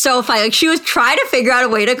 That was so funny. Like she was trying to figure out a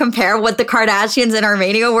way to compare what the Kardashians in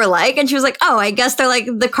Armenia were like. And she was like, oh, I guess they're like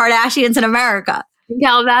the Kardashians in America.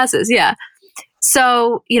 Calabasas, yeah.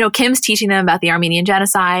 So, you know, Kim's teaching them about the Armenian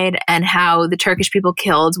genocide and how the Turkish people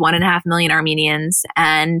killed 1.5 million Armenians.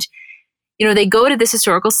 And, you know, they go to this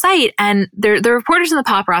historical site and the reporters and the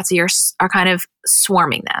paparazzi are kind of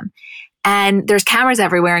swarming them. And there's cameras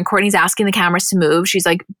everywhere and Kourtney's asking the cameras to move. She's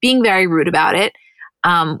like being very rude about it,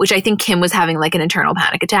 which I think Kim was having like an internal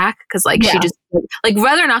panic attack because like she just like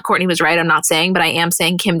whether or not Kourtney was right, I'm not saying, but I am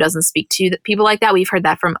saying Kim doesn't speak to people like that. We've heard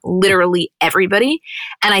that from literally everybody.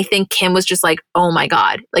 And I think Kim was just like, oh my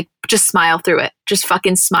God, like just smile through it. Just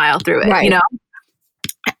fucking smile through it, you know?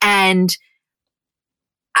 And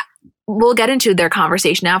we'll get into their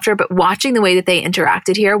conversation after, but watching the way that they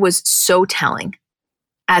interacted here was so telling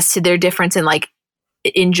as to their difference in like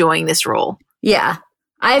enjoying this role. Yeah.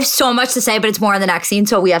 I have so much to say, but it's more in the next scene.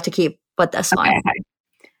 So we have to keep with this one. Okay.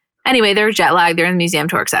 Anyway, they're jet lagged. They're in the museum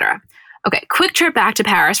tour, etc. Okay. Quick trip back to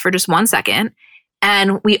Paris for just 1 second.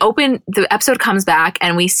 And the episode comes back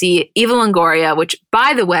and we see Eva Longoria, which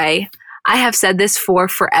by the way, I have said this for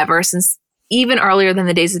forever since even earlier than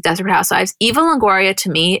the days of Desperate Housewives. Eva Longoria to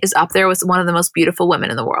me is up there with one of the most beautiful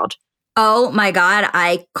women in the world. Oh my God,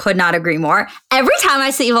 I could not agree more. Every time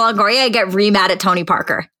I see Eva Longoria, I get mad at Tony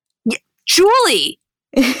Parker. Yeah, Julie!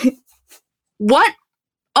 What?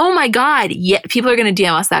 Oh my God. Yeah, people are going to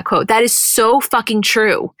DM us that quote. That is so fucking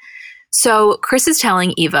true. So Chris is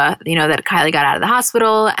telling Eva, you know, that Kylie got out of the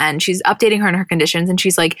hospital and she's updating her on her conditions. And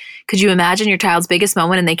she's like, could you imagine your child's biggest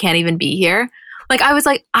moment and they can't even be here? Like, I was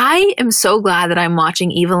like, I am so glad that I'm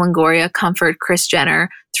watching Eva Longoria comfort Kris Jenner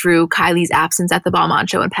through Kylie's absence at the Balmain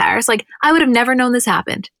show in Paris. Like, I would have never known this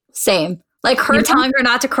happened. Same. Like her telling her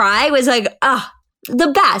not to cry was like,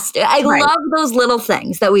 the best. I love those little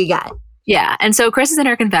things that we get. Yeah. And so Chris is in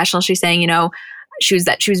her confessional. She's saying, you know, she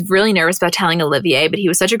was really nervous about telling Olivier, but he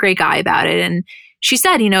was such a great guy about it. And she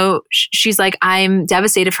said, you know, she's like, I'm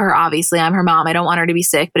devastated for her. Obviously, I'm her mom. I don't want her to be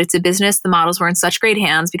sick, but it's a business. The models were in such great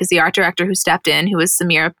hands because the art director who stepped in, who was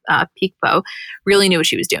Samira Peekbo, really knew what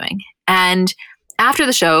she was doing. And after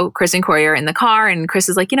the show, Chris and Corey are in the car and Chris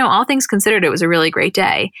is like, you know, all things considered, it was a really great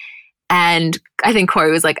day. And I think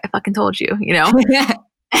Corey was like, I fucking told you, you know?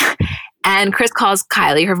 And Chris calls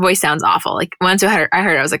Kylie. Her voice sounds awful. Like once I heard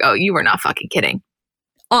it, I was like, oh, you were not fucking kidding.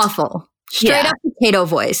 Awful. Straight up potato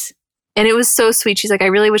voice. And it was so sweet. She's like, I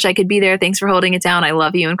really wish I could be there. Thanks for holding it down. I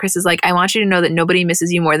love you. And Chris is like, I want you to know that nobody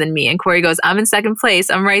misses you more than me. And Corey goes, I'm in second place.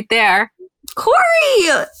 I'm right there. Corey!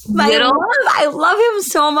 I love him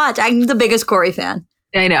so much. I'm the biggest Corey fan.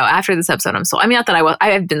 I know. After this episode, I'm sold. I mean, not that I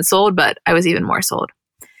have been sold, but I was even more sold.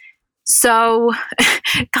 So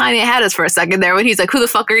Kanye had us for a second there when he's like, who the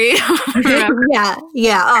fuck are you?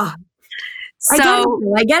 Yeah. Oh. So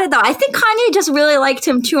I get it though. I think Kanye just really liked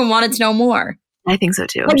him too and wanted to know more. I think so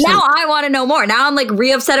too. Like now I want to know more. Now I'm like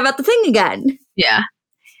re-upset about the thing again. Yeah.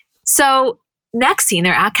 So next scene,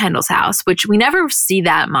 they're at Kendall's house, which we never see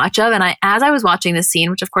that much of. And as I was watching this scene,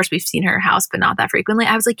 which of course we've seen her house, but not that frequently,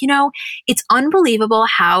 I was like, you know, it's unbelievable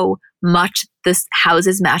how much this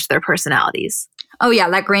houses match their personalities. Oh yeah,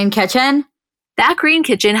 that green kitchen? That green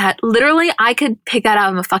kitchen had literally, I could pick that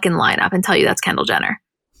out of a fucking lineup and tell you that's Kendall Jenner.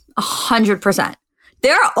 100%.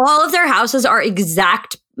 All of their houses are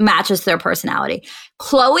exact matches to their personality.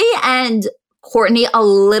 Khloe and Kourtney a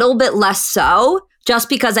little bit less so, just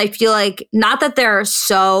because I feel like, not that they're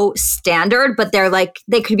so standard, but they're like,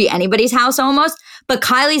 they could be anybody's house almost. But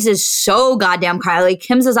Kylie's is so goddamn Kylie.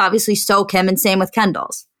 Kim's is obviously so Kim, and same with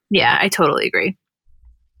Kendall's. Yeah, I totally agree.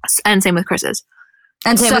 And same with Chris's.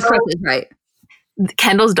 And same with Chris's, right.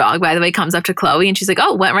 Kendall's dog, by the way, comes up to Khloe and she's like,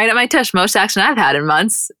 oh, went right at my tush. Most action I've had in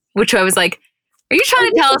months. Which I was like, are you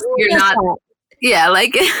trying to tell us you're not? Yeah,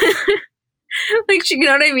 like, like she, you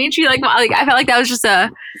know what I mean? She like I felt like that was just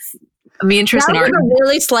me and Tristan. That was a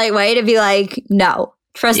really slight way to be like, no,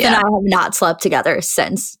 Tristan and I have not slept together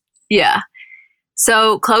since. Yeah.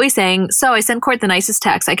 So Khloe saying, so I sent Court the nicest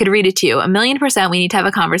text. I could read it to you. 1,000,000% we need to have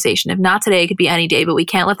a conversation. If not today, it could be any day, but we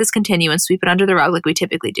can't let this continue and sweep it under the rug like we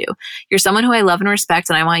typically do. You're someone who I love and respect,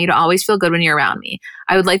 and I want you to always feel good when you're around me.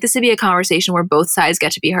 I would like this to be a conversation where both sides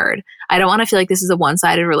get to be heard. I don't want to feel like this is a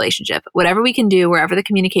one-sided relationship. Whatever we can do, wherever the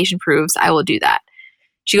communication proves, I will do that.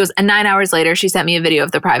 She goes, and 9 hours later, she sent me a video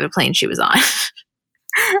of the private plane she was on.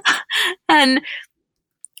 And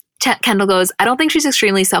Kendall goes, I don't think she's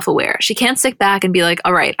extremely self-aware. She can't sit back and be like,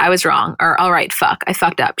 all right, I was wrong. Or all right, fuck, I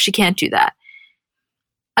fucked up. She can't do that.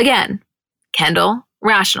 Again, Kendall,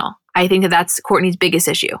 rational. I think that that's Kourtney's biggest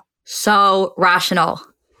issue. So rational.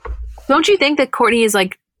 Don't you think that Kourtney is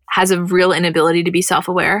like, has a real inability to be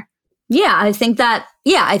self-aware? Yeah, I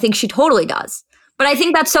think she totally does. But I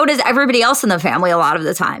think that so does everybody else in the family a lot of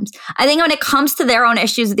the times. I think when it comes to their own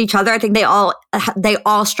issues with each other, I think they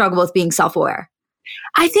all struggle with being self-aware.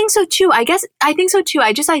 I think so too. I think so too.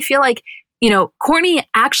 I feel like, Kourtney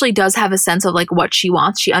actually does have a sense of like what she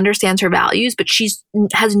wants. She understands her values, but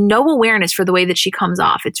has no awareness for the way that she comes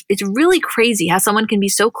off. It's really crazy how someone can be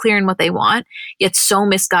so clear in what they want, yet so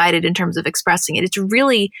misguided in terms of expressing it. It's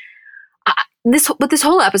really, what this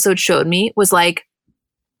whole episode showed me was like,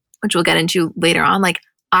 which we'll get into later on, like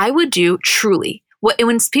I would do truly.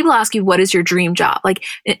 When people ask you, what is your dream job? Like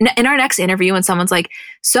in our next interview, when someone's like,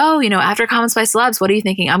 so, after Comments by Celebs, what are you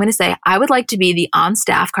thinking? I'm going to say, I would like to be the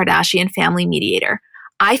on-staff Kardashian family mediator.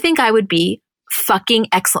 I think I would be fucking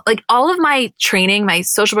excellent. Like all of my training, my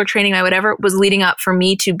social work training, my whatever was leading up for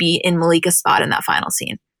me to be in Malika's spot in that final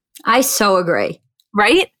scene. I so agree.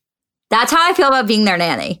 Right? That's how I feel about being their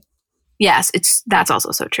nanny. Yes, that's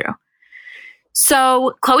also so true.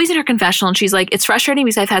 So Khloe's in her confessional and she's like, it's frustrating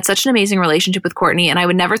because I've had such an amazing relationship with Kourtney and I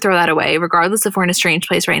would never throw that away, regardless if we're in a strange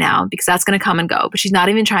place right now, because that's going to come and go. But she's not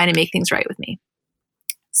even trying to make things right with me.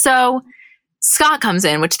 So Scott comes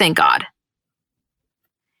in, which thank God.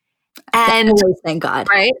 And thank God.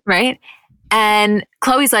 Right. And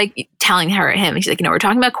Khloe's like telling him, she's like, we're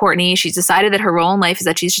talking about Kourtney. She's decided that her role in life is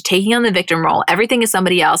that she's just taking on the victim role. Everything is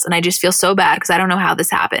somebody else. And I just feel so bad because I don't know how this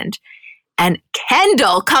happened. And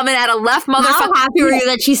Kendall coming out of left motherfucker. How happy were you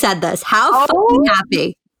that she said this? How fucking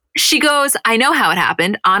happy. She goes, I know how it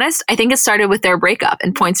happened. Honest, I think it started with their breakup,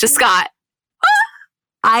 and points to Scott.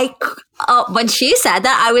 When she said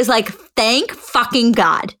that, I was like, thank fucking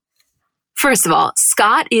God. First of all,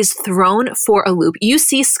 Scott is thrown for a loop. You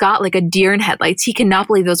see Scott like a deer in headlights. He cannot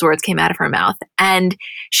believe those words came out of her mouth. And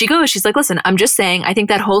she's like, listen, I'm just saying, I think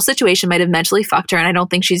that whole situation might have mentally fucked her, and I don't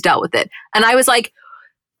think she's dealt with it. And I was like,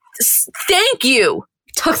 thank you.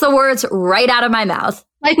 Took the words right out of my mouth.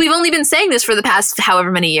 Like we've only been saying this for the past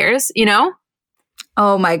however many years,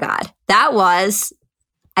 Oh my God.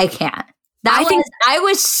 I can't. I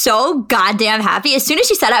was so goddamn happy. As soon as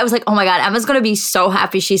she said it, I was like, oh my God, Emma's going to be so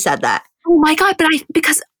happy she said that. Oh my God. But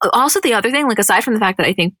because also the other thing, like aside from the fact that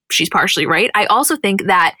I think she's partially right, I also think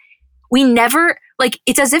that we never, like,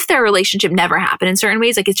 it's as if their relationship never happened in certain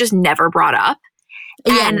ways. Like it's just never brought up.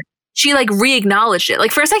 Yeah. And she like re-acknowledged it.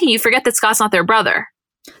 Like for a second, you forget that Scott's not their brother.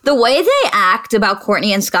 The way they act about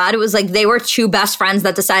Kourtney and Scott, it was like they were two best friends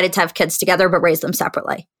that decided to have kids together but raise them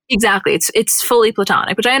separately. Exactly. It's fully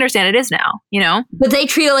platonic, which I understand it is now, But they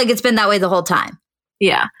treat it like it's been that way the whole time.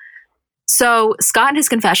 Yeah. So Scott in his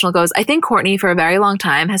confessional goes, I think Kourtney for a very long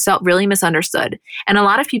time has felt really misunderstood. And a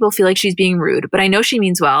lot of people feel like she's being rude, but I know she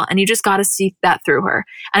means well. And you just got to see that through her.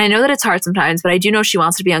 And I know that it's hard sometimes, but I do know she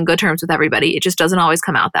wants to be on good terms with everybody. It just doesn't always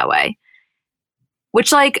come out that way.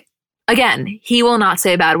 Which, like, again, he will not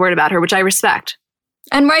say a bad word about her, which I respect.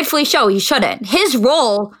 And rightfully so, he shouldn't. His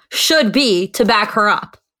role should be to back her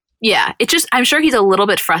up. Yeah, it's just, I'm sure he's a little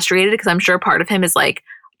bit frustrated because I'm sure part of him is like,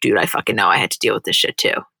 dude, I fucking know I had to deal with this shit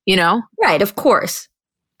too, Right, of course.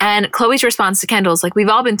 And Khloe's response to Kendall is like, we've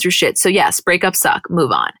all been through shit, so yes, breakups suck,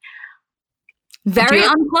 move on. Very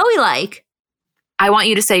un-Khloe-like. I want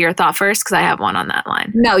you to say your thought first because I have one on that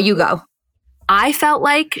line. No, you go. I felt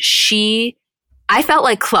like Khloe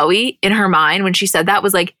in her mind when she said that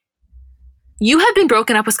was like, you have been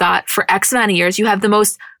broken up with Scott for X amount of years. You have the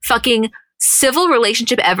most fucking civil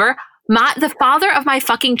relationship ever. The father of my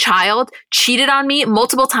fucking child cheated on me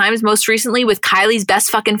multiple times, most recently with Kylie's best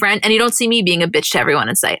fucking friend, and you don't see me being a bitch to everyone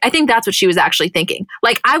in sight. I think that's what she was actually thinking.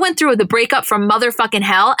 Like, I went through the breakup from motherfucking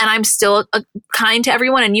hell, and I'm still kind to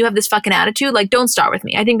everyone, and you have this fucking attitude. Like, don't start with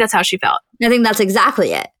me. I think that's how she felt. I think that's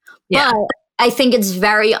exactly it. Yeah. But I think it's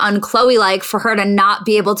very un-Khloe-like for her to not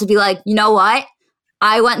be able to be like, you know what?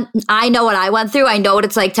 I know what I went through. I know what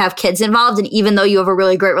it's like to have kids involved. And even though you have a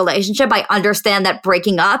really great relationship, I understand that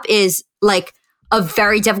breaking up is like a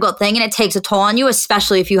very difficult thing and it takes a toll on you,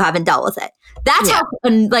 especially if you haven't dealt with it. That's how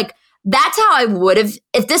like that's how I would have,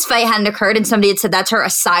 if this fight hadn't occurred and somebody had said that's her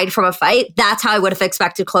aside from a fight, that's how I would have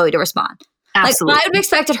expected Khloe to respond. Absolutely. Like, I would have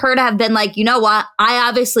expected her to have been like, you know what? I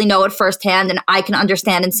obviously know it firsthand and I can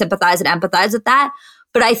understand and sympathize and empathize with that.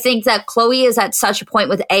 But I think that Khloe is at such a point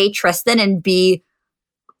with A, Tristan, and B,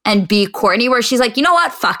 Kourtney, where she's like, you know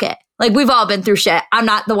what? Fuck it. Like, we've all been through shit. I'm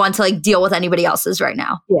not the one to like deal with anybody else's right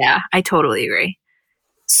now. Yeah, I totally agree.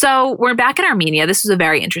 So we're back in Armenia. This was a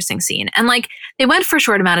very interesting scene. And like, they went for a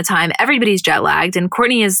short amount of time. Everybody's jet lagged. And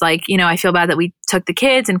Kourtney is like, you know, I feel bad that we took the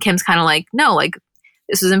kids. And Kim's kind of like, no, like,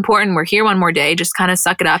 this is important. We're here one more day. Just kind of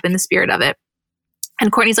suck it up in the spirit of it.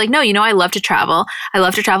 And Kourtney's like, no, you know, I love to travel. I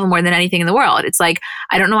love to travel more than anything in the world. It's like,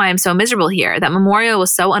 I don't know why I'm so miserable here. That memorial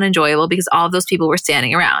was so unenjoyable because all of those people were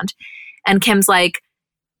standing around. And Kim's like,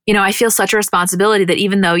 you know, I feel such a responsibility that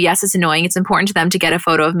even though, yes, it's annoying, it's important to them to get a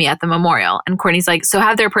photo of me at the memorial. And Kourtney's like, so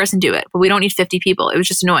have their person do it. But we don't need 50 people. It was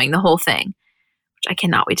just annoying, the whole thing. Which I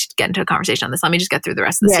cannot wait to get into a conversation on this. Let me just get through the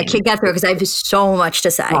rest of the scene. Yeah, get through it because I have so much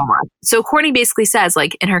to say. So Kourtney basically says,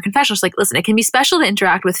 like, in her confessional, she's like, listen, it can be special to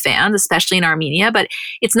interact with fans, especially in Armenia, but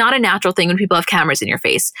it's not a natural thing when people have cameras in your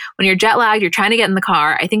face. When you're jet lagged, you're trying to get in the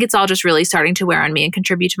car. I think it's all just really starting to wear on me and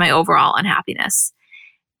contribute to my overall unhappiness.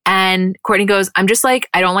 And Kourtney goes, I'm just like,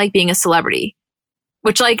 I don't like being a celebrity.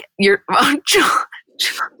 Which, like, you're...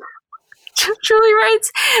 Julie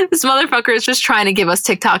writes, this motherfucker is just trying to give us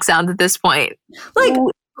TikTok sounds at this point. Like,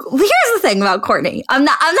 here's the thing about Kourtney. I'm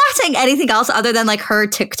not saying anything else other than like her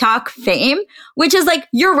TikTok fame, which is like,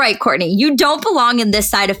 you're right, Kourtney. You don't belong in this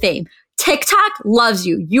side of fame. TikTok loves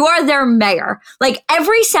you. You are their mayor. Like,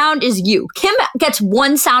 every sound is you. Kim gets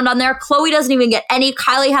one sound on there. Khloe doesn't even get any.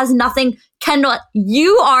 Kylie has nothing. Kendall,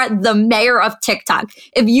 you are the mayor of TikTok.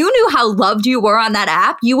 If you knew how loved you were on that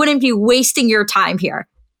app, you wouldn't be wasting your time here.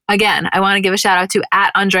 Again, I want to give a shout out to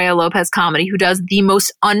 @Andrea Lopez Comedy, who does the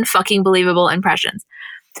most unfucking believable impressions.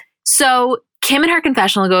 So Kim in her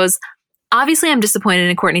confessional goes, obviously I'm disappointed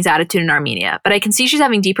in Kourtney's attitude in Armenia, but I can see she's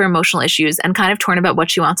having deeper emotional issues and kind of torn about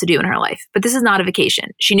what she wants to do in her life. But this is not a vacation.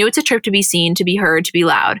 She knew it's a trip to be seen, to be heard, to be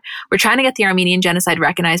loud. We're trying to get the Armenian genocide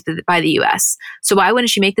recognized by the US. So why wouldn't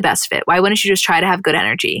she make the best fit? Why wouldn't she just try to have good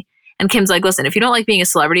energy? And Kim's like, listen, if you don't like being a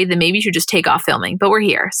celebrity, then maybe you should just take off filming. But we're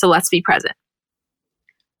here, so let's be present.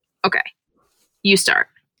 Okay, you start.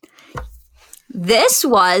 This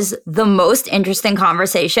was the most interesting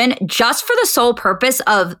conversation just for the sole purpose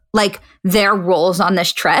of like their roles on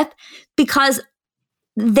this trip, because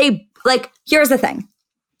they like, here's the thing.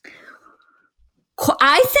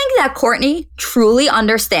 I think that Kourtney truly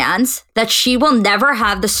understands that she will never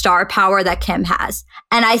have the star power that Kim has.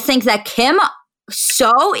 And I think that Kim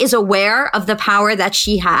so is aware of the power that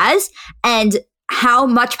she has and how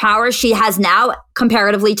much power she has now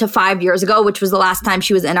comparatively to 5 years ago, which was the last time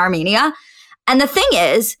she was in Armenia. And the thing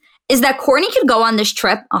is that Kourtney could go on this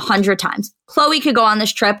trip 100 times. Khloe could go on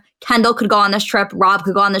this trip. Kendall could go on this trip. Rob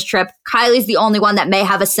could go on this trip. Kylie's the only one that may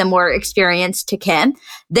have a similar experience to Kim.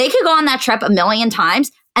 They could go on that trip 1,000,000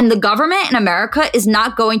 times, and the government in America is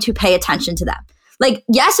not going to pay attention to them. Like,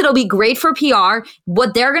 yes, it'll be great for PR.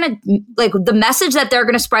 What they're going to, like, the message that they're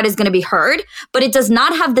going to spread is going to be heard, but it does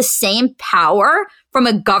not have the same power from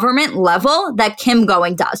a government level that Kim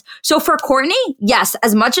going does. So for Kourtney, yes,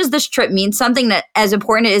 as much as this trip means something that as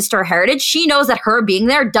important it is to her heritage, she knows that her being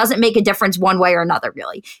there doesn't make a difference one way or another,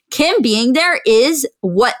 really. Kim being there is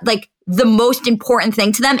what, like, the most important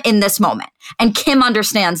thing to them in this moment. And Kim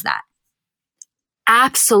understands that.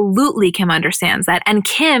 Absolutely, Kim understands that. And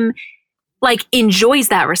Kim, like, enjoys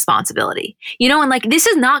that responsibility, you know, and like,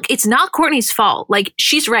 it's not Kourtney's fault. Like,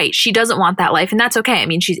 she's right. She doesn't want that life, and that's okay. I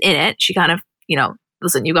mean, she's in it. She kind of, you know,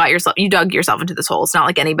 listen, you dug yourself into this hole. It's not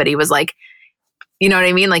like anybody was like, you know what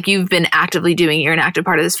I mean? Like, you've been actively you're an active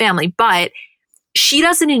part of this family, but she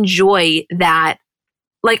doesn't enjoy that.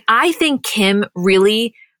 Like, I think Kim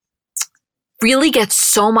really gets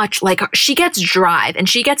so much, like, she gets drive and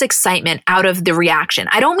she gets excitement out of the reaction.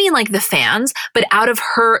 I don't mean like the fans, but out of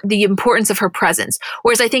the importance of her presence.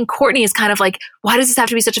 Whereas I think Kourtney is kind of like, why does this have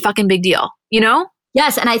to be such a fucking big deal? You know?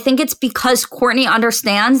 Yes. And I think it's because Kourtney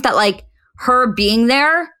understands that, like, her being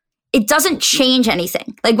there, it doesn't change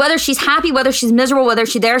anything. Like, whether she's happy, whether she's miserable, whether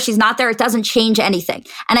she's there, she's not there, it doesn't change anything.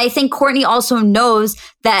 And I think Kourtney also knows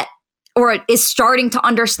that, or is starting to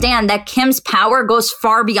understand that Kim's power goes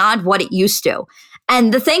far beyond what it used to.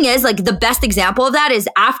 And the thing is, like, the best example of that is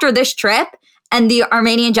after this trip and the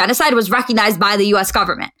Armenian genocide was recognized by the US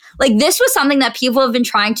government. Like, this was something that people have been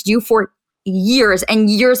trying to do for years and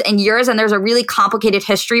years and years. And there's a really complicated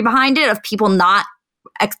history behind it of people not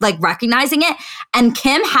like recognizing it. And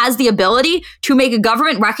Kim has the ability to make a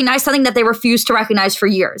government recognize something that they refused to recognize for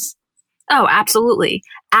years. Oh, absolutely.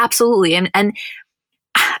 Absolutely. And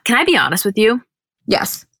can can I be honest with you?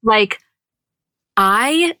 Yes. Like,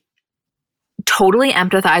 I totally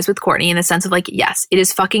empathize with Kourtney in the sense of like, yes, it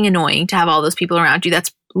is fucking annoying to have all those people around you.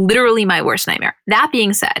 That's literally my worst nightmare. That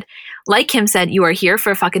being said, like Kim said, you are here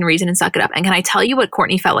for a fucking reason and suck it up. And can I tell you what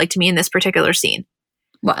Kourtney felt like to me in this particular scene?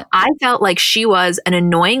 What? I felt like she was an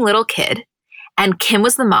annoying little kid and Kim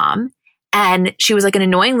was the mom. And she was like an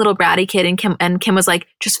annoying little bratty kid. And Kim was like,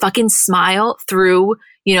 just fucking smile through,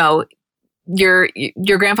 you know, your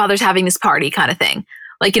grandfather's having this party kind of thing.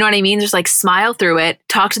 Like, you know what I mean? Just like smile through it,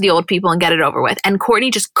 talk to the old people and get it over with. And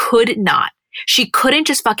Kourtney just could not. She couldn't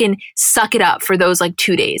just fucking suck it up for those like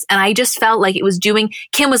 2 days. And I just felt like it was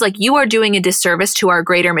Kim was like, you are doing a disservice to our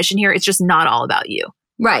greater mission here. It's just not all about you.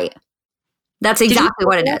 Right. That's exactly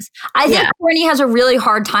what it is. I think Kourtney has a really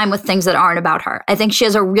hard time with things that aren't about her. I think she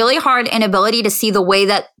has a really hard inability to see the way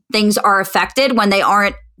that things are affected when they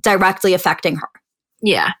aren't directly affecting her.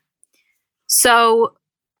 Yeah. So,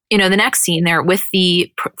 you know, the next scene, they're with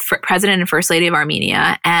the president and first lady of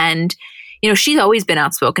Armenia. And, you know, she's always been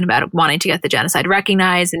outspoken about wanting to get the genocide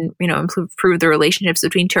recognized and, you know, improve the relationships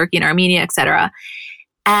between Turkey and Armenia, et cetera.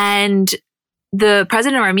 And the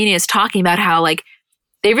president of Armenia is talking about how, like,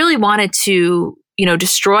 they really wanted to, you know,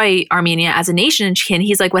 destroy Armenia as a nation. And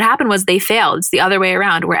he's like, what happened was they failed. It's the other way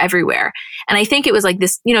around. We're everywhere. And I think it was like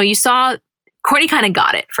this, you know, you saw Kourtney kind of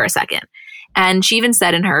got it for a second. And she even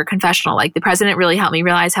said in her confessional, like, the president really helped me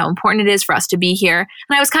realize how important it is for us to be here.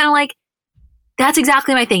 And I was kind of like, that's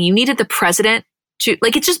exactly my thing. You needed the president to,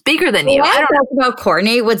 like, it's just bigger than you. What I don't know about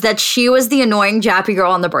Kourtney was that she was the annoying Jappy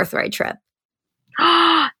girl on the birthright trip.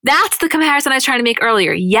 That's the comparison I was trying to make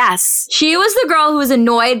earlier. Yes. She was the girl who was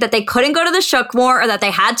annoyed that they couldn't go to the Shukmore or that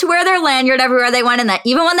they had to wear their lanyard everywhere they went, and that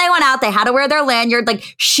even when they went out, they had to wear their lanyard. Like,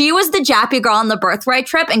 she was the Jappy girl on the birthright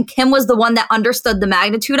trip, and Kim was the one that understood the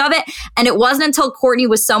magnitude of it. And it wasn't until Kourtney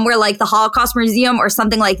was somewhere like the Holocaust Museum or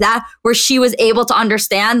something like that where she was able to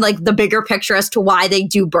understand like the bigger picture as to why they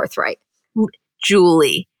do birthright.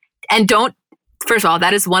 Julie. And first of all,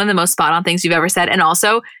 that is one of the most spot on things you've ever said. And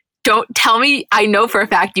also, don't tell me, I know for a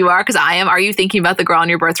fact you are, because I am. Are you thinking about the girl on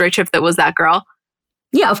your birthright trip that was that girl?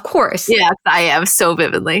 Yeah, of course. Yes, I am, so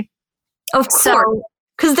vividly. Of course.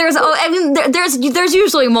 Because there's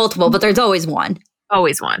usually multiple, but there's always one.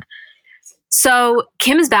 Always one. So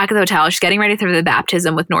Kim is back at the hotel. She's getting ready for the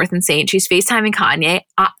baptism with North and Saint. She's FaceTiming Kanye.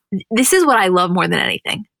 This is what I love more than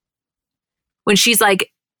anything. When she's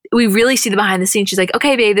like, we really see the behind the scenes. She's like,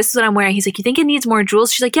 okay, babe, this is what I'm wearing. He's like, you think it needs more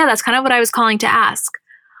jewels? She's like, yeah, that's kind of what I was calling to ask.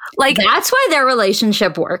 Like, that's why their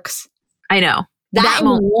relationship works. I know. That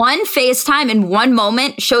one FaceTime in one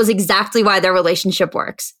moment shows exactly why their relationship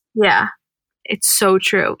works. Yeah, it's so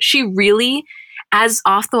true. She really, as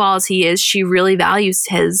off the wall as he is, she really values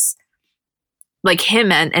him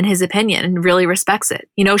and his opinion and really respects it.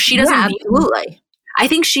 You know, she doesn't. Yeah, absolutely. I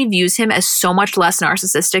think she views him as so much less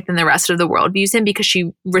narcissistic than the rest of the world views him because she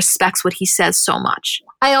respects what he says so much.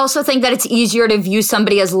 I also think that it's easier to view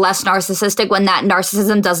somebody as less narcissistic when that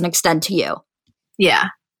narcissism doesn't extend to you. Yeah,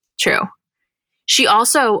 true. She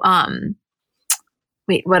also,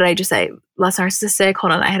 wait, what did I just say? Less narcissistic?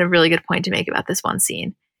 Hold on, I had a really good point to make about this one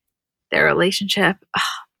scene. Their relationship. Oh,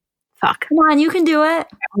 fuck. Come on, you can do it.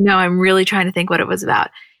 No, I'm really trying to think what it was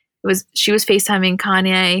about. She was FaceTiming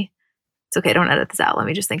Kanye. It's okay, don't edit this out. Let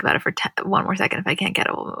me just think about it for one more second. If I can't get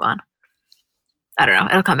it, we'll move on. I don't know.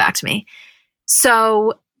 It'll come back to me.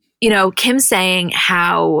 So, you know, Kim saying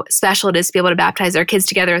how special it is to be able to baptize their kids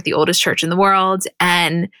together at the oldest church in the world.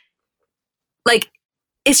 And like,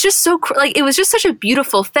 it's just so, like, it was just such a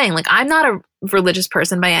beautiful thing. Like, I'm not a religious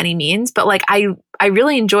person by any means, but like, I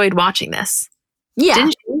really enjoyed watching this. Yeah.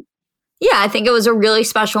 Didn't you? Yeah, I think it was a really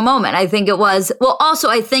special moment. I think it was, well, also,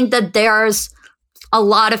 I think that there's a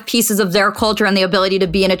lot of pieces of their culture and the ability to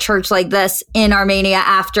be in a church like this in Armenia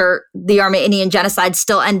after the Armenian genocide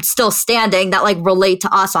still standing that like relate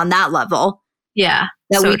to us on that level. Yeah.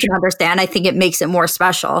 That we can understand. I think it makes it more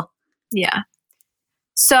special. Yeah.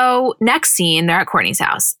 So next scene, they're at Kourtney's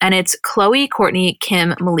house and it's Khloe, Kourtney,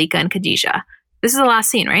 Kim, Malika, and Khadijah. This is the last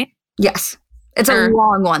scene, right? Yes. It's a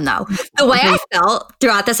long one, though. The way I felt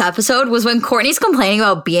throughout this episode was when Kourtney's complaining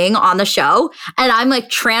about being on the show, and I'm like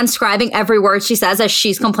transcribing every word she says as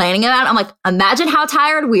she's complaining about it. I'm like, imagine how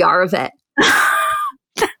tired we are of it.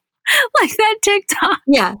 Like that TikTok.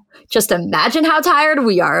 Yeah. Just imagine how tired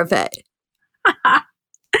we are of it.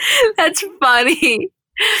 That's funny.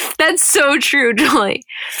 That's so true, Julie.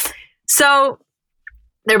 So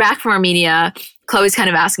they're back from Armenia. Khloe's kind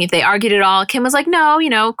of asking if they argued at all. Kim was like, no, you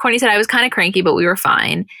know, Kourtney said I was kind of cranky, but we were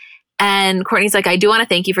fine. And Kourtney's like, I do want to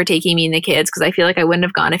thank you for taking me and the kids because I feel like I wouldn't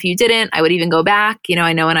have gone if you didn't. I would even go back. You know,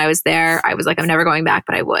 I know when I was there, I was like, I'm never going back,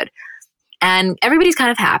 but I would. And everybody's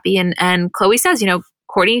kind of happy. And Khloé says,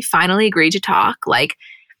 Kourtney finally agreed to talk. Like,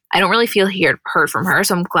 I don't really feel heard from her.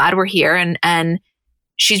 So I'm glad we're here. And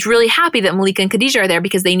she's really happy that Malika and Khadijah are there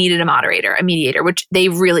because they needed a mediator, which they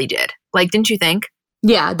really did. Like, didn't you think?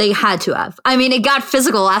 Yeah, they had to have. I mean, it got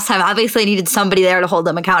physical last time. Obviously, they needed somebody there to hold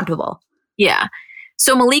them accountable. Yeah.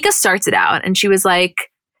 So Malika starts it out and she was like,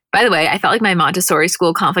 by the way, I felt like my Montessori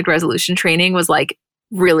school conflict resolution training was like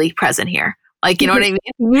really present here. Like, you know what I mean?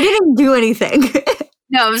 You didn't do anything.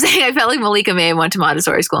 No, I'm saying I felt like Malika may have went to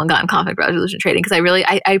Montessori school and gotten conflict resolution training because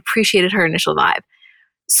I appreciated her initial vibe.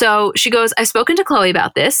 So she goes, I've spoken to Khloé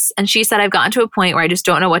about this. And she said, I've gotten to a point where I just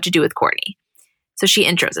don't know what to do with Kourtney. So she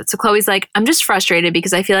intros it. So Khloé's like, I'm just frustrated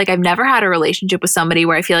because I feel like I've never had a relationship with somebody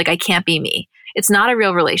where I feel like I can't be me. It's not a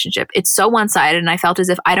real relationship. It's so one-sided. And I felt as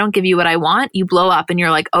if I don't give you what I want, you blow up and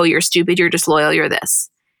you're like, oh, you're stupid. You're disloyal. You're this.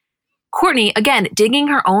 Kourtney, again, digging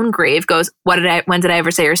her own grave, goes, when did I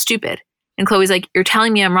ever say you're stupid? And Khloé's like, you're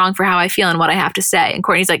telling me I'm wrong for how I feel and what I have to say. And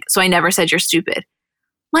Kourtney's like, so I never said you're stupid.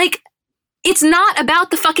 Like, it's not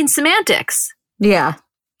about the fucking semantics. Yeah.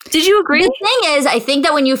 Did you agree? The thing is, I think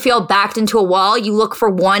that when you feel backed into a wall, you look for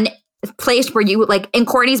one place where you, like, in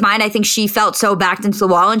Kourtney's mind, I think she felt so backed into the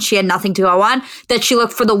wall and she had nothing to go on that she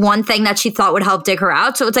looked for the one thing that she thought would help dig her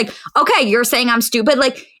out. So it's like, okay, you're saying I'm stupid.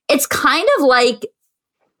 Like, it's kind of like,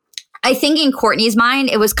 I think in Kourtney's mind,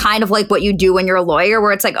 it was kind of like what you do when you're a lawyer,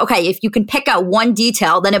 where it's like, okay, if you can pick out one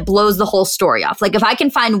detail, then it blows the whole story off. Like, if I can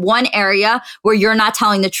find one area where you're not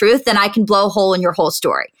telling the truth, then I can blow a hole in your whole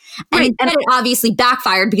story. And Right. it obviously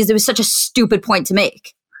backfired because it was such a stupid point to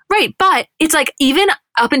make. Right. But it's like, even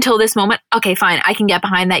up until this moment, okay, fine, I can get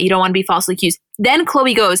behind that. You don't want to be falsely accused. Then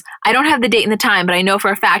Khloé goes, I don't have the date and the time, but I know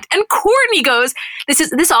for a fact. And Kourtney goes,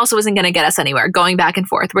 this also isn't going to get us anywhere, going back and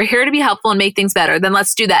forth. We're here to be helpful and make things better. Then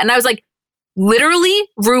let's do that. And I was like, literally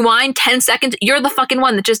rewind 10 seconds. You're the fucking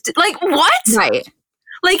one that just did, like, what? Right.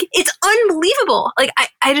 Like, it's unbelievable. Like,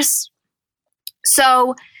 I just,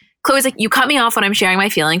 so Khloé's like, you cut me off when I'm sharing my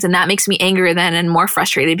feelings, and that makes me angrier then and more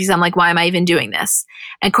frustrated because I'm like, why am I even doing this?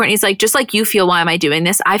 And Kourtney's like, just like you feel, why am I doing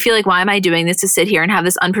this? I feel like, why am I doing this to sit here and have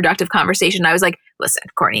this unproductive conversation? I was like, listen,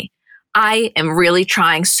 Kourtney, I am really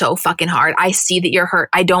trying so fucking hard. I see that you're hurt.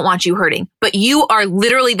 I don't want you hurting. But you are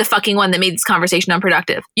literally the fucking one that made this conversation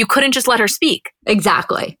unproductive. You couldn't just let her speak.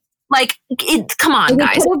 Exactly. Like, come on,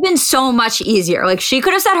 guys. It could have been so much easier. Like, she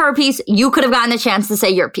could have said her piece. You could have gotten the chance to say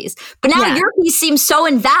your piece. But now your piece seems so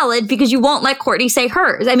invalid because you won't let Kourtney say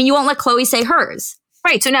hers. I mean, you won't let Khloé say hers.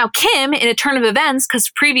 Right. So now Kim, in a turn of events, because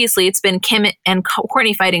previously it's been Kim and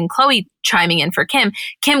Kourtney fighting, Khloé chiming in for Kim.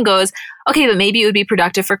 Kim goes, okay, but maybe it would be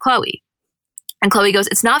productive for Khloé. And Khloé goes,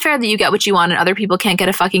 it's not fair that you get what you want and other people can't get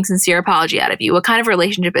a fucking sincere apology out of you. What kind of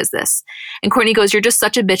relationship is this? And Kourtney goes, you're just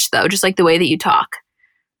such a bitch, though, just like the way that you talk.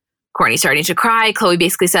 Kourtney starting to cry. Khloé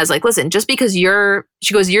basically says, like, listen, just because you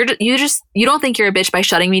don't think you're a bitch by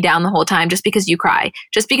shutting me down the whole time just because you cry.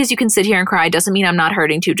 Just because you can sit here and cry doesn't mean I'm not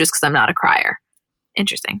hurting too just because I'm not a crier.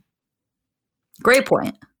 Interesting. Great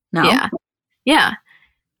point. No. Yeah.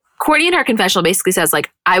 Kourtney in her confessional basically says, like,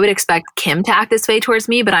 I would expect Kim to act this way towards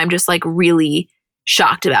me, but I'm just, like, really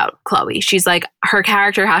shocked about Khloé. She's like, her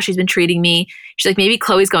character, how she's been treating me. She's like, maybe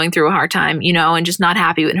Khloé's going through a hard time, and just not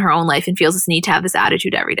happy in her own life and feels this need to have this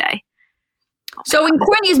attitude every day. So in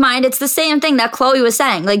Kourtney's mind, it's the same thing that Khloé was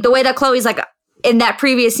saying. Like, the way that Khloé's like in that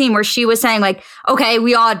previous scene where she was saying, like, okay,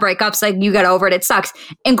 we all had breakups, like, you get over it, it sucks.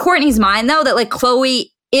 In Kourtney's mind, though, that, like, Khloé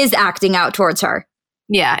is acting out towards her.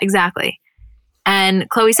 Yeah, exactly. And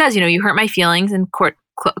Khloé says, you hurt my feelings. And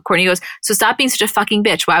Kourtney goes, so stop being such a fucking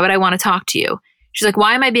bitch. Why would I want to talk to you? She's like,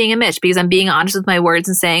 why am I being a bitch? Because I'm being honest with my words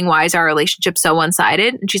and saying, why is our relationship so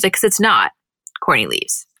one-sided? And she's like, because it's not. Kourtney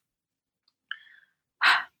leaves.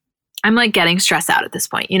 I'm like getting stressed out at this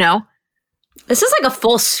point, This is like a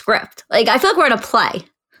full script. Like, I feel like we're in a play.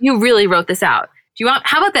 You really wrote this out. Do you want,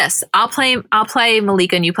 how about this? I'll play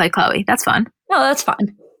Malika and you play Khloé. That's fun. No, that's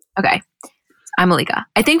fun. Okay. I'm Malika.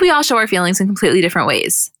 I think we all show our feelings in completely different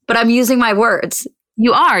ways. But I'm using my words.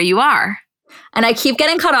 You are. And I keep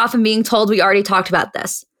getting cut off and being told we already talked about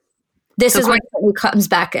this. This is when Kourtney comes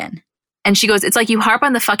back in. And she goes, it's like you harp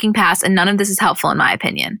on the fucking past and none of this is helpful in my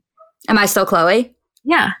opinion. Am I still Khloé?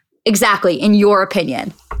 Yeah. Exactly. In your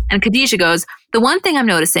opinion. And Khadijah goes, the one thing I'm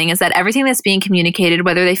noticing is that everything that's being communicated,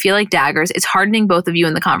 whether they feel like daggers, is hardening both of you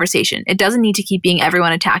in the conversation. It doesn't need to keep being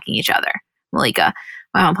everyone attacking each other. Malika.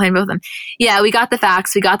 Wow, I'm playing both of them. Yeah, we got the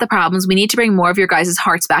facts. We got the problems. We need to bring more of your guys'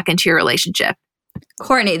 hearts back into your relationship.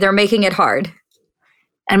 Kourtney, they're making it hard.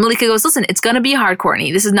 And Malika goes, listen, it's going to be hard,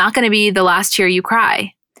 Kourtney. This is not going to be the last tear you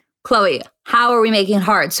cry. Khloé, how are we making it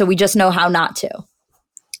hard so we just know how not to?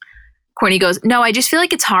 Kourtney goes, no, I just feel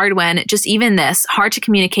like it's hard when just even this, hard to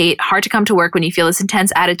communicate, hard to come to work when you feel this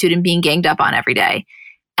intense attitude and being ganged up on every day.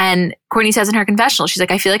 And Kourtney says in her confessional, she's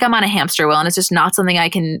like, I feel like I'm on a hamster wheel and it's just not something I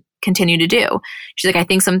can continue to do. She's like, I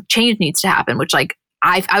think some change needs to happen, which like,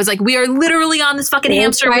 I was like, we are literally on this fucking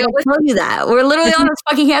hamster wheel. I tell you that. We're literally on this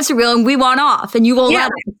fucking hamster wheel and we want off and you won't let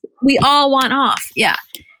us. We all want off. Yeah.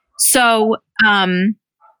 So,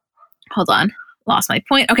 hold on. Lost my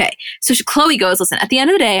point. Okay. So Khloé goes, listen, at the end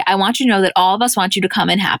of the day, I want you to know that all of us want you to come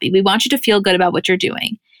in happy. We want you to feel good about what you're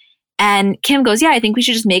doing. And Kim goes, yeah, I think we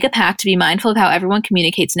should just make a pact to be mindful of how everyone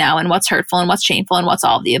communicates now and what's hurtful and what's shameful and what's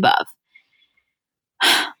all of the above.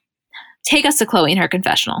 Take us to Khloé in her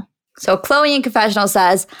confessional. So Khloé in confessional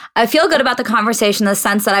says, I feel good about the conversation in the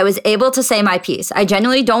sense that I was able to say my piece. I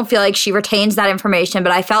genuinely don't feel like she retains that information,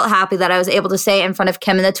 but I felt happy that I was able to say it in front of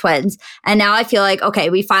Kim and the twins. And now I feel like, okay,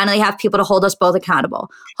 we finally have people to hold us both accountable.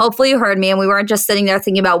 Hopefully you heard me and we weren't just sitting there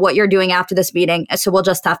thinking about what you're doing after this meeting. So we'll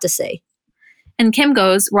just have to see. And Kim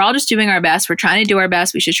goes, we're all just doing our best. We're trying to do our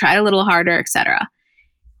best. We should try a little harder, etc.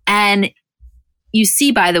 And you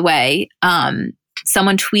see, by the way,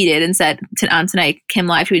 someone tweeted and said on tonight, Kim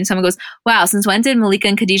live tweeted, and someone goes, wow, since when did Malika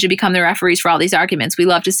and Khadijah become the referees for all these arguments? We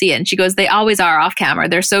love to see it. And she goes, they always are off camera.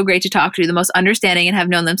 They're so great to talk to, the most understanding, and have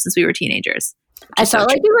known them since we were teenagers. I felt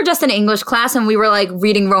like we were just in English class and we were like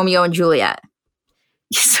reading Romeo and Juliet.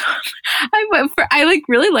 So, I like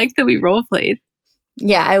really liked that we role played.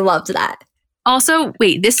 Yeah, I loved that. Also,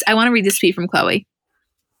 wait, I want to read this tweet from Khloé.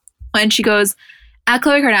 When she goes, at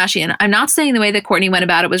Khloé Kardashian, I'm not saying the way that Kourtney went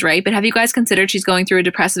about it was right, but have you guys considered she's going through a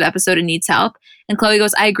depressive episode and needs help? And Khloé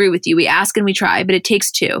goes, I agree with you. We ask and we try, but it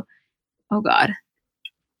takes two. Oh, God.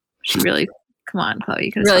 She really, come on, Khloé.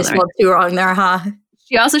 You could really spoke too wrong there, huh?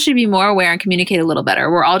 She also should be more aware and communicate a little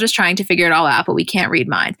better. We're all just trying to figure it all out, but we can't read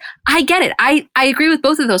minds. I get it. I agree with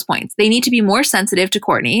both of those points. They need to be more sensitive to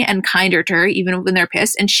Kourtney and kinder to her, even when they're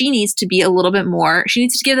pissed. And she needs to be a little bit more, she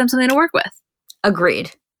needs to give them something to work with.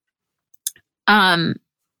 Agreed. The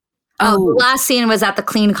last scene was at the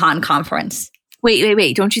CleanCon conference.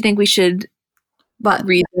 Wait. Don't you think we should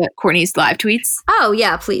read Kourtney's live tweets? Oh,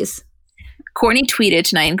 yeah, please. Kourtney tweeted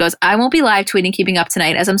tonight and goes, I won't be live tweeting Keeping Up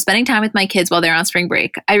tonight as I'm spending time with my kids while they're on spring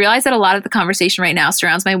break. I realize that a lot of the conversation right now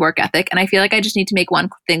surrounds my work ethic, and I feel like I just need to make one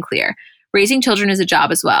thing clear. Raising children is a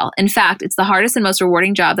job as well. In fact, it's the hardest and most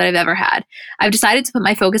rewarding job that I've ever had. I've decided to put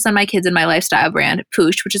my focus on my kids and my lifestyle brand,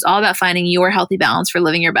 Poosh, which is all about finding your healthy balance for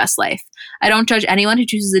living your best life. I don't judge anyone who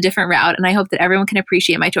chooses a different route, and I hope that everyone can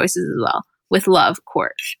appreciate my choices as well. With love,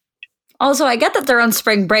 Court. Also, I get that they're on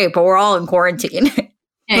spring break, but we're all in quarantine.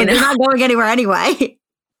 They're not going anywhere anyway.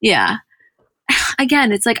 Yeah.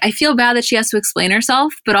 Again, it's like, I feel bad that she has to explain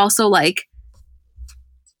herself, but also like,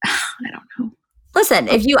 I don't know. Listen,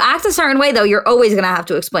 if you act a certain way, though, you're always going to have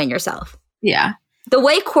to explain yourself. Yeah. The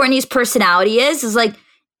way Kourtney's personality is like,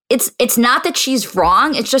 it's not that she's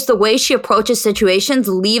wrong. It's just the way she approaches situations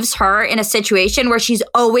leaves her in a situation where she's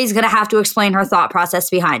always going to have to explain her thought process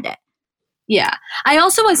behind it. Yeah. I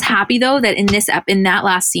also was happy, though, that in that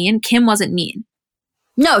last scene, Kim wasn't mean.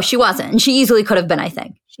 No, she wasn't. And she easily could have been, I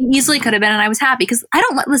think. She easily could have been, and I was happy because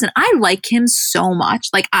I like Kim so much.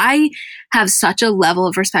 Like, I have such a level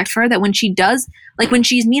of respect for her that when she does, like when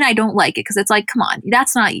she's mean, I don't like it because it's like, come on,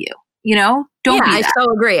 that's not you, don't be that. I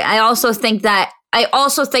so agree. I also think that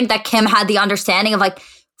Kim had the understanding of like,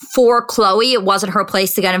 for Khloé, it wasn't her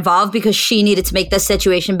place to get involved because she needed to make this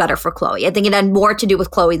situation better for Khloé. I think it had more to do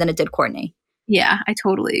with Khloé than it did Kourtney. Yeah, I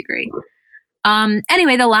totally agree.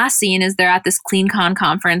 Anyway, the last scene is they're at this CleanCon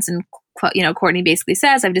conference and Kourtney basically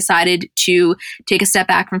says, I've decided to take a step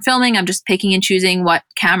back from filming. I'm just picking and choosing what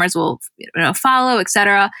cameras will follow,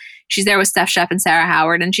 etc. She's there with Steph Shep and Sarah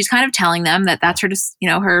Howard, and she's kind of telling them that that's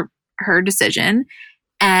her decision.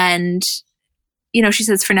 And, she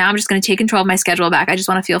says, for now, I'm just going to take control of my schedule back. I just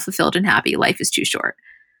want to feel fulfilled and happy. Life is too short.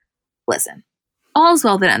 Listen, all's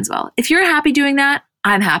well that ends well. If you're happy doing that,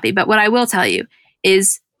 I'm happy. But what I will tell you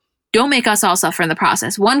is don't make us all suffer in the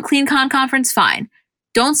process. One CleanCon conference, fine.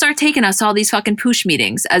 Don't start taking us all these fucking Poosh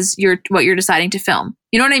meetings as what you're deciding to film.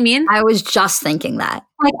 You know what I mean? I was just thinking that.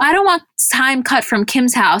 Like, I don't want time cut from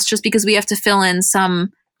Kim's house just because we have to fill in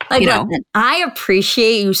some, Listen, I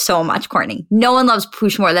appreciate you so much, Kourtney. No one loves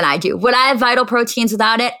Poosh more than I do. Would I have Vital Proteins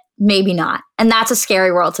without it? Maybe not. And that's a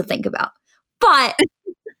scary world to think about. But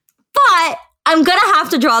I'm going to have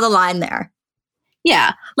to draw the line there.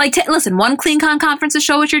 Yeah. Like, listen, one CleanCon conference to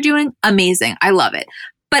show what you're doing, amazing. I love it.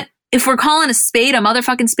 But if we're calling a spade a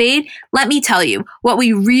motherfucking spade, let me tell you, what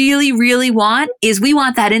we really, really want is we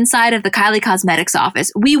want that inside of the Kylie Cosmetics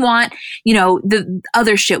office. We want, the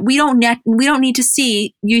other shit. We don't need to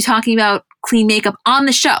see you talking about clean makeup on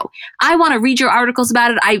the show. I want to read your articles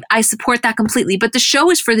about it. I support that completely. But the show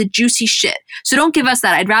is for the juicy shit. So don't give us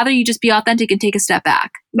that. I'd rather you just be authentic and take a step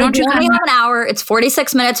back. Don't you only have an hour. It's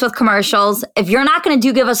 46 minutes with commercials. If you're not going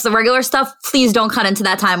to give us the regular stuff, please don't cut into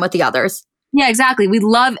that time with the others. Yeah, exactly. We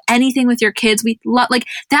love anything with your kids. We love, like,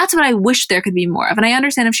 that's what I wish there could be more of. And I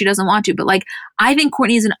understand if she doesn't want to, but like, I think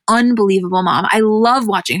Kourtney is an unbelievable mom. I love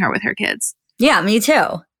watching her with her kids. Yeah, me too.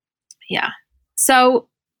 Yeah. So,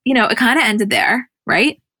 it kind of ended there,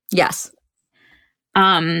 right? Yes.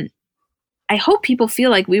 I hope people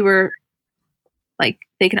feel like we were, like,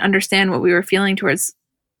 they can understand what we were feeling towards,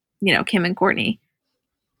 Kim and Kourtney.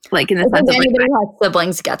 Like, in the sense of, like, anybody who has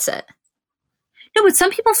siblings gets it. No, but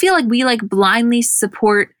some people feel like we like blindly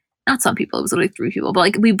support, not some people, it was literally 3 people, but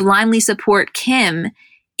like we blindly support Kim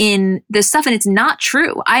in this stuff, and it's not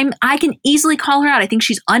true. I can easily call her out. I think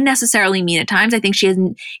she's unnecessarily mean at times. I think she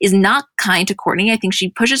is not kind to Kourtney. I think she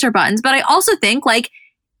pushes her buttons, but I also think like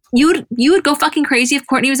you would go fucking crazy if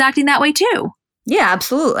Kourtney was acting that way too. Yeah,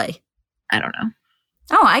 absolutely. I don't know.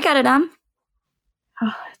 Oh, I got it, Oh,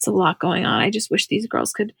 it's a lot going on. I just wish these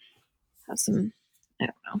girls could have some, I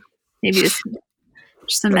don't know, maybe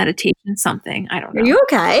just a meditation, something. I don't know. Are you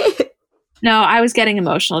okay? No, I was getting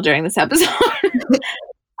emotional during this episode.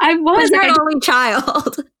 I was. You're an only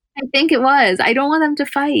child. I think it was. I don't want them to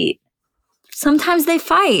fight. Sometimes they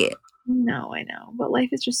fight. No, I know. But life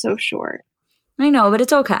is just so short. I know, but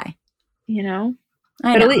it's okay. I know.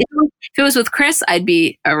 At least, if it was with Chris, I'd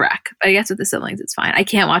be a wreck. But I guess with the siblings, it's fine. I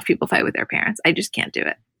can't watch people fight with their parents. I just can't do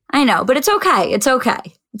it. I know, but it's okay. It's okay.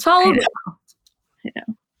 It's all over. I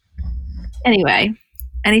know. Anyway,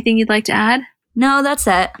 anything you'd like to add? No, that's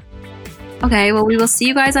it. Okay, well, we will see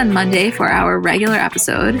you guys on Monday for our regular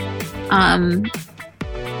episode.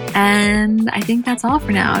 And I think that's all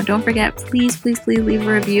for now. Don't forget, please leave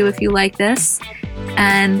a review if you like this.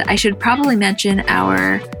 And I should probably mention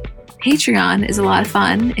our Patreon is a lot of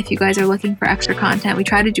fun if you guys are looking for extra content. We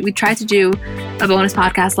tried to do a bonus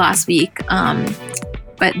podcast last week,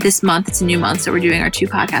 but this month it's a new month, so we're doing our 2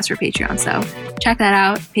 podcasts for Patreon. So check that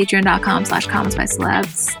out,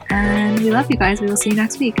 patreon.com/commentsbycelebs. And we love you guys. We will see you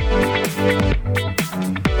next week.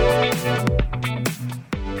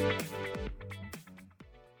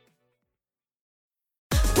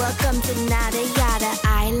 Welcome to Nada Yada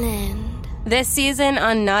Island. This season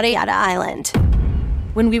on Nada Yada Island.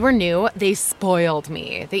 When we were new, they spoiled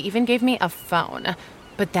me. They even gave me a phone.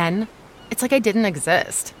 But then, it's like I didn't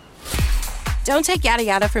exist. Don't take yada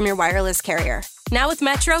yada from your wireless carrier. Now with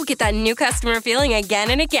Metro, get that new customer feeling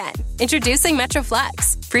again and again. Introducing Metro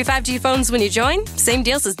Flex. Free 5G phones when you join, same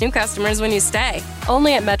deals as new customers when you stay.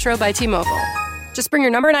 Only at Metro by T-Mobile. Just bring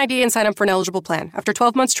your number and ID and sign up for an eligible plan. After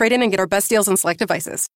 12 months, trade in and get our best deals on select devices.